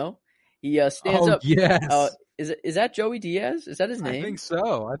train. He stands up. Yes. Is that Joey Diaz? Is that his name? I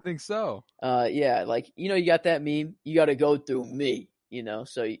think so. Yeah, like, you got that meme. You got to go through me.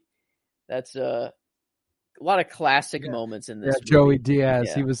 So that's a lot of classic moments in this. Yeah, Joey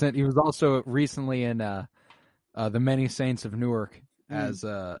Diaz. Yeah. He was also recently in The Many Saints of Newark as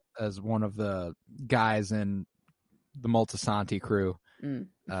one of the guys in the Moltisanti crew.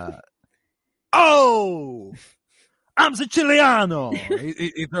 I'm Siciliano.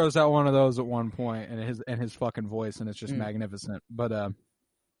 he throws out one of those at one point, and his fucking voice, and it's just magnificent. But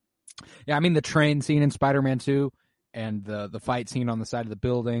yeah, I mean, the train scene in Spider-Man 2 and the fight scene on the side of the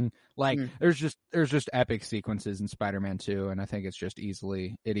building, like, there's just epic sequences in Spider-Man 2, and I think it's just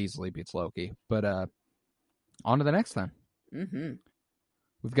easily beats Loki. But on to the next then.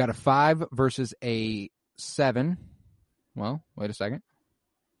 We've got a 5 versus a 7. Well, wait a second.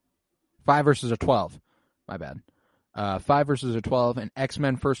 5 versus a 12. My bad. 5 versus a 12, and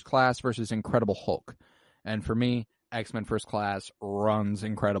X-Men First Class versus Incredible Hulk. And for me, X-Men First Class runs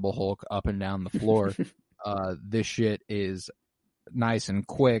Incredible Hulk up and down the floor. This shit is nice and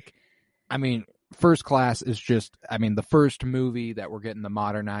quick. I mean, First Class is just, the first movie that we're getting the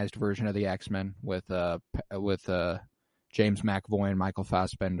modernized version of the X-Men with James McAvoy and Michael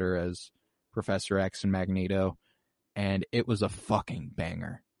Fassbender as Professor X and Magneto. And it was a fucking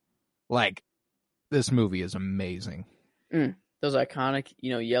banger. Like, this movie is amazing. Those iconic,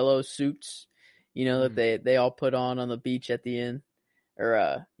 yellow suits, that they all put on the beach at the end,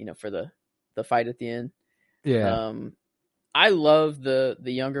 or for the fight at the end. Yeah. I love the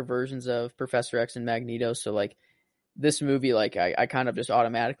younger versions of Professor X and Magneto. So, like, this movie, like, I kind of just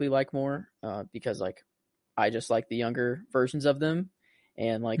automatically like more, because, like, I just like the younger versions of them,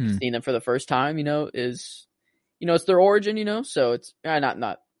 and, like, seeing them for the first time, is, it's their origin, so it's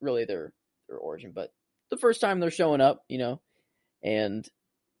not really their origin, but the first time they're showing up, and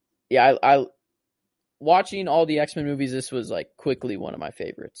yeah, I watching all the X-Men movies, this was, like, quickly one of my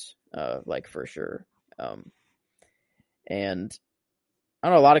favorites, like, for sure. And I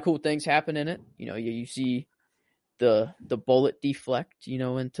don't know, a lot of cool things happen in it. You see the bullet deflect,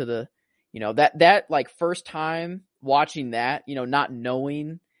 into the, that like, first time watching that, not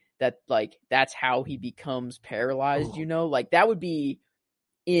knowing that, like, that's how he becomes paralyzed, like, that would be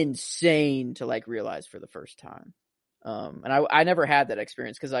insane to, like, realize for the first time. And I never had that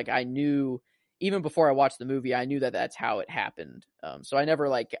experience because like I knew even before I watched the movie, I knew that that's how it happened. So I never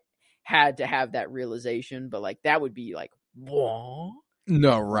like had to have that realization, but like that would be like, whoa.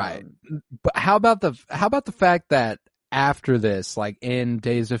 No, right. But how about the fact that after this, like in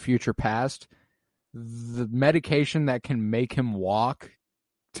Days of Future Past, the medication that can make him walk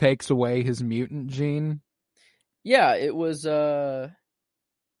takes away his mutant gene? Yeah, it was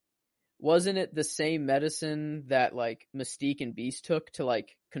wasn't it the same medicine that like Mystique and Beast took to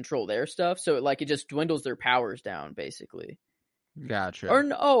like control their stuff? So like it just dwindles their powers down basically. Gotcha. Or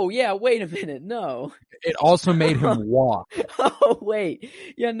no, oh yeah, wait a minute. No. It also made him walk. Oh wait.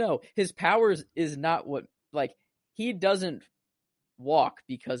 Yeah, no. His powers is not what like he doesn't walk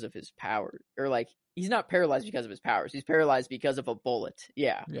because of his power or like he's not paralyzed because of his powers. He's paralyzed because of a bullet.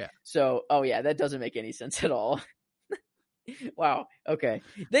 Yeah. Yeah. So, oh yeah, that doesn't make any sense at all. Wow. Okay.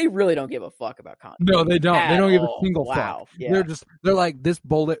 They really don't give a fuck about continuity. No, they don't. They don't give a single wow. fuck. Yeah. They're like, this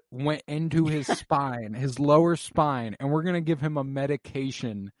bullet went into his spine, his lower spine, and we're gonna give him a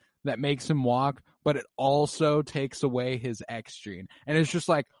medication that makes him walk, but it also takes away his X gene. And it's just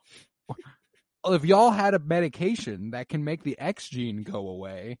like, if y'all had a medication that can make the X gene go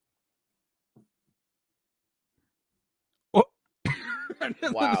away.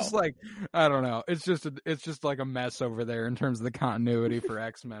 Wow. It's like, I don't know. It's just like a mess over there in terms of the continuity for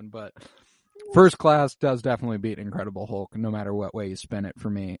X-Men. But First Class does definitely beat Incredible Hulk, no matter what way you spin it for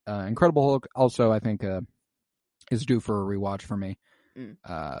me. Incredible Hulk also, I think, is due for a rewatch for me.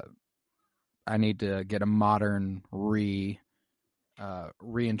 I need to get a modern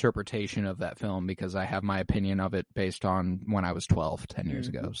reinterpretation of that film because I have my opinion of it based on when I was 12, 10 years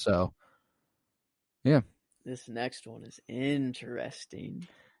ago. So, yeah. This next one is interesting.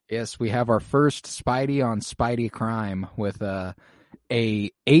 Yes, we have our first Spidey on Spidey crime with a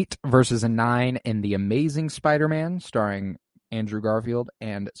 8 versus a 9 in The Amazing Spider-Man starring Andrew Garfield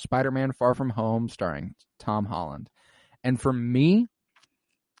and Spider-Man Far From Home starring Tom Holland. And for me,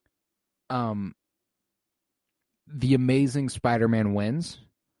 The Amazing Spider-Man wins.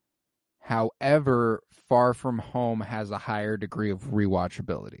 However, Far From Home has a higher degree of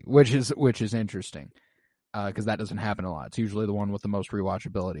rewatchability, which is interesting. Because that doesn't happen a lot. It's usually the one with the most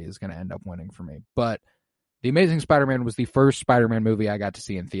rewatchability is going to end up winning for me. But The Amazing Spider-Man was the first Spider-Man movie I got to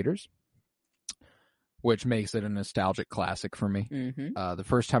see in theaters, which makes it a nostalgic classic for me. The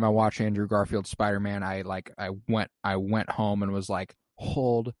first time I watched Andrew Garfield's Spider-Man, I went home and was like,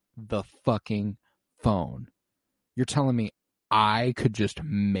 hold the fucking phone. You're telling me I could just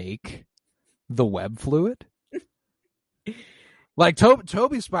make the web fluid? Like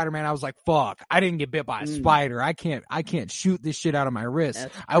Toby's Spider-Man, I was like, fuck, I didn't get bit by a spider. I can't shoot this shit out of my wrist.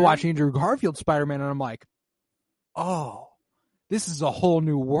 I watch Andrew Garfield's Spider-Man and I'm like, oh, this is a whole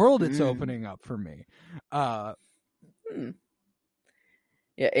new world it's opening up for me. Yeah,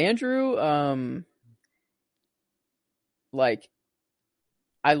 Andrew, like,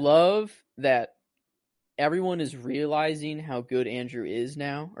 I love that everyone is realizing how good Andrew is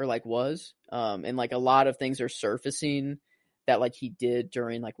now, or like was, and like a lot of things are surfacing that like he did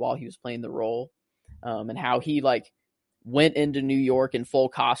during like while he was playing the role, and how he like went into New York in full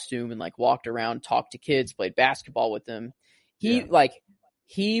costume and like walked around, talked to kids, played basketball with them. He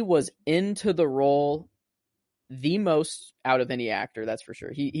was into the role the most out of any actor, that's for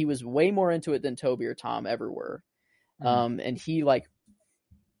sure. He was way more into it than Toby or Tom ever were. And he was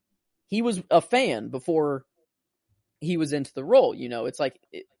a fan before he was into the role, you know. It's like,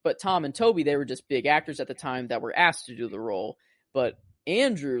 but Tom and Toby, they were just big actors at the time that were asked to do the role. But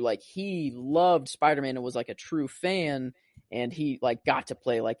Andrew, like, he loved Spider-Man and was like a true fan, and he like got to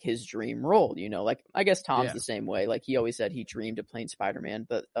play like his dream role, you know. Like, I guess Tom's the same way. Like, he always said he dreamed of playing Spider-Man,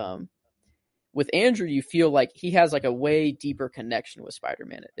 but with Andrew, you feel like he has like a way deeper connection with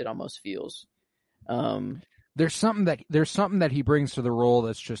Spider-Man. It almost feels. There's something that he brings to the role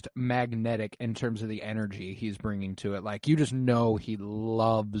that's just magnetic in terms of the energy he's bringing to it. Like, you just know he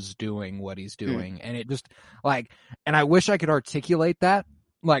loves doing what he's doing. And it just like, and I wish I could articulate that,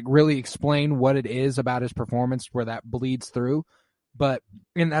 like really explain what it is about his performance where that bleeds through. But,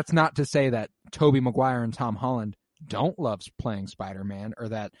 and that's not to say that Tobey Maguire and Tom Holland don't love playing Spider-Man or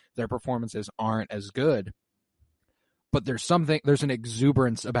that their performances aren't as good. But there's an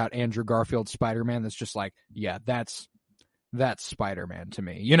exuberance about Andrew Garfield's Spider-Man that's just like, yeah, that's Spider-Man to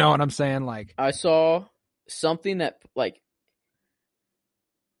me. You know what I'm saying? Like, I saw something that, like,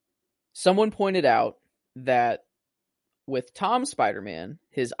 someone pointed out that with Tom's Spider-Man,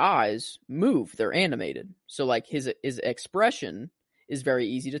 his eyes move, they're animated. So, like, his expression is very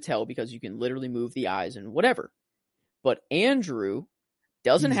easy to tell because you can literally move the eyes and whatever. But Andrew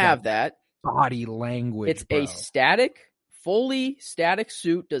doesn't have that. body language. It's bro. a fully static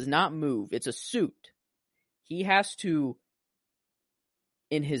suit, does not move. It's a suit. He has to,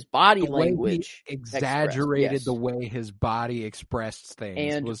 in his body language, exaggerated yes. the way his body expressed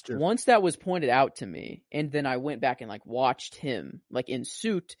things. And was just... once that was pointed out to me, and then I went back and like watched him like in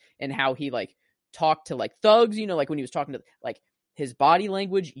suit and how he like talked to like thugs, you know, like when he was talking to like his body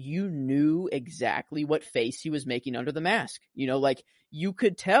language, you knew exactly what face he was making under the mask. You know, like you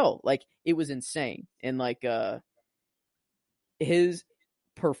could tell, like it was insane. And like his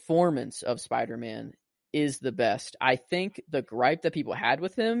performance of Spider-Man is the best. I think the gripe that people had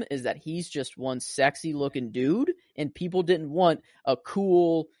with him is that he's just one sexy looking dude, and people didn't want a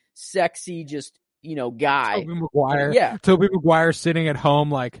cool, sexy, just, you know, guy. Tobey Maguire. Yeah. Tobey Maguire sitting at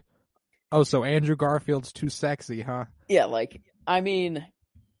home like, oh, so Andrew Garfield's too sexy, huh? Yeah, like, I mean,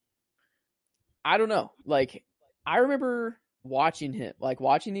 I don't know. Like, I remember watching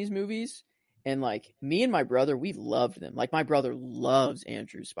these movies, and like me and my brother, we loved them. Like my brother loves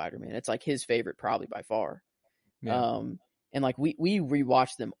Andrew's Spider-Man. It's like his favorite probably by far. Yeah. And like we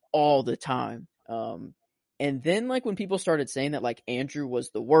rewatched them all the time. And then like when people started saying that like Andrew was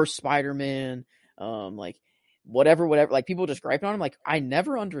the worst Spider-Man, like whatever, like people just griping on him, like I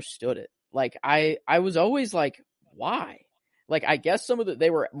never understood it. Like I was always like, why? Like I guess they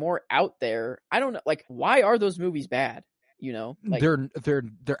were more out there. I don't know. Like why are those movies bad? You know, like,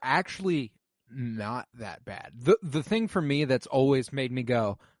 they're actually not that bad. The thing for me that's always made me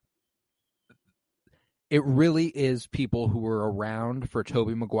go, it really is people who were around for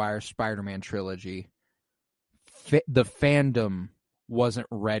Tobey Maguire's Spider-Man trilogy. The fandom wasn't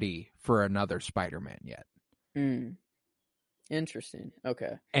ready for another Spider-Man yet. Interesting.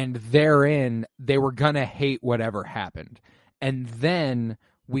 Okay. And therein, they were gonna hate whatever happened. And then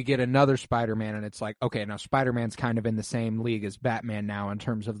we get another Spider-Man, and it's like, okay, now Spider-Man's kind of in the same league as Batman now in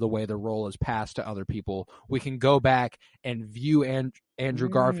terms of the way the role is passed to other people. We can go back and view Andrew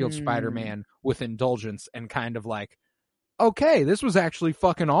Garfield's Spider-Man with indulgence and kind of like, okay, this was actually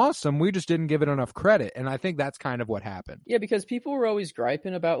fucking awesome. We just didn't give it enough credit. And I think that's kind of what happened. Yeah, because people were always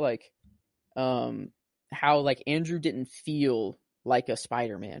griping about like how like Andrew didn't feel like a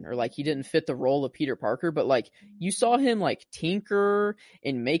Spider-Man, or like he didn't fit the role of Peter Parker, but like you saw him like tinker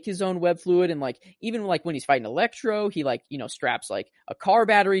and make his own web fluid, and like even like when he's fighting Electro, he like, you know, straps like a car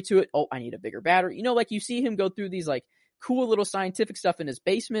battery to it. Oh, I need a bigger battery. You know, like you see him go through these like cool little scientific stuff in his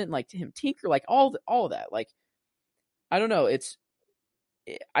basement, and like to him tinker, like all of that. Like I don't know,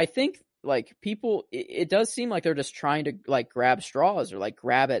 I think like people, it does seem like they're just trying to like grab straws or like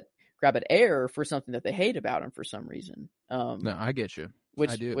grab at air for something that they hate about him for some reason. No, I get you.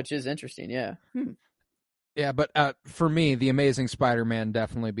 Which is interesting. Yeah. Yeah, but for me, The Amazing Spider-Man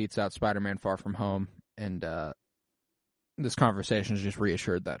definitely beats out Spider-Man Far From Home, and this conversation has just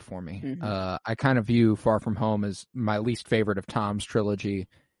reassured that for me. Mm-hmm. I kind of view Far From Home as my least favorite of Tom's trilogy,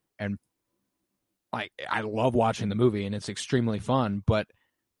 and I love watching the movie, and it's extremely fun, but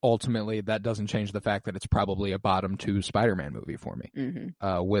ultimately that doesn't change the fact that it's probably a bottom 2 Spider-Man movie for me,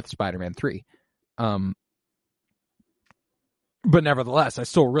 with Spider-Man 3. But nevertheless, I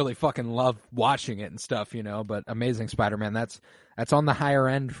still really fucking love watching it and stuff, you know. But Amazing Spider-Man, that's on the higher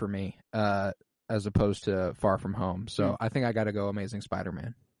end for me, as opposed to Far From Home. So I think I got to go Amazing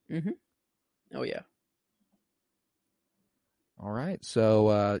Spider-Man. Oh yeah. All right.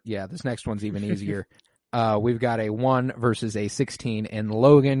 So yeah, this next one's even easier. We've got a 1 versus a 16 in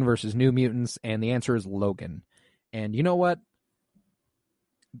Logan versus New Mutants, and the answer is Logan. And you know what?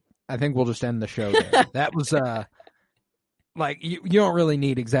 I think we'll just end the show there. That was like you don't really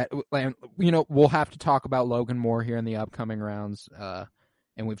need exact. You know, we'll have to talk about Logan more here in the upcoming rounds.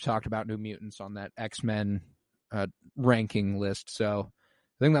 And we've talked about New Mutants on that X-Men ranking list. So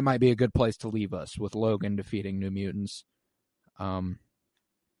I think that might be a good place to leave us with Logan defeating New Mutants.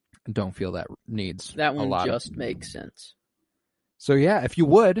 Don't feel that needs that one a lot just makes sense. So yeah, if you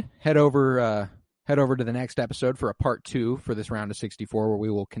would head over to the next episode for a part 2 for this round of 64, where we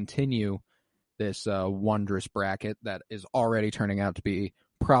will continue this wondrous bracket that is already turning out to be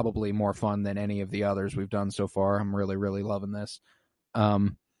probably more fun than any of the others we've done so far. I'm really, really loving this.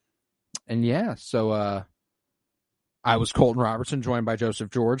 And yeah, so I was Colton Robertson, joined by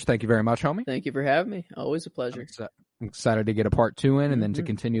Joseph George. Thank you very much, homie. Thank you for having me. Always a pleasure. I'm excited to get a part 2 in, and then to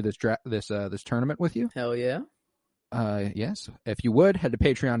continue this tournament with you. Hell yeah. Yes. If you would, head to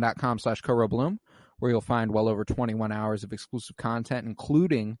patreon.com/CoroBloom, where you'll find well over 21 hours of exclusive content,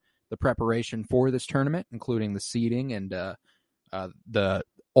 including the preparation for this tournament, including the seeding and the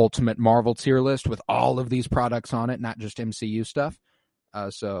Ultimate Marvel tier list with all of these products on it, not just MCU stuff.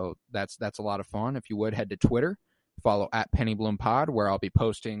 So that's a lot of fun. If you would, head to Twitter, Follow at Penny Bloom Pod, where I'll be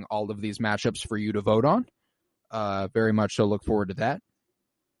posting all of these matchups for you to vote on. Very much so look forward to that.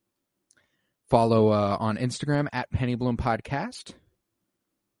 Follow on Instagram at Penny Bloom Podcast.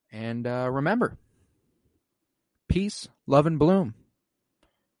 And remember, peace, love, and bloom.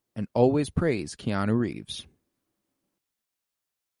 And always praise Keanu Reeves.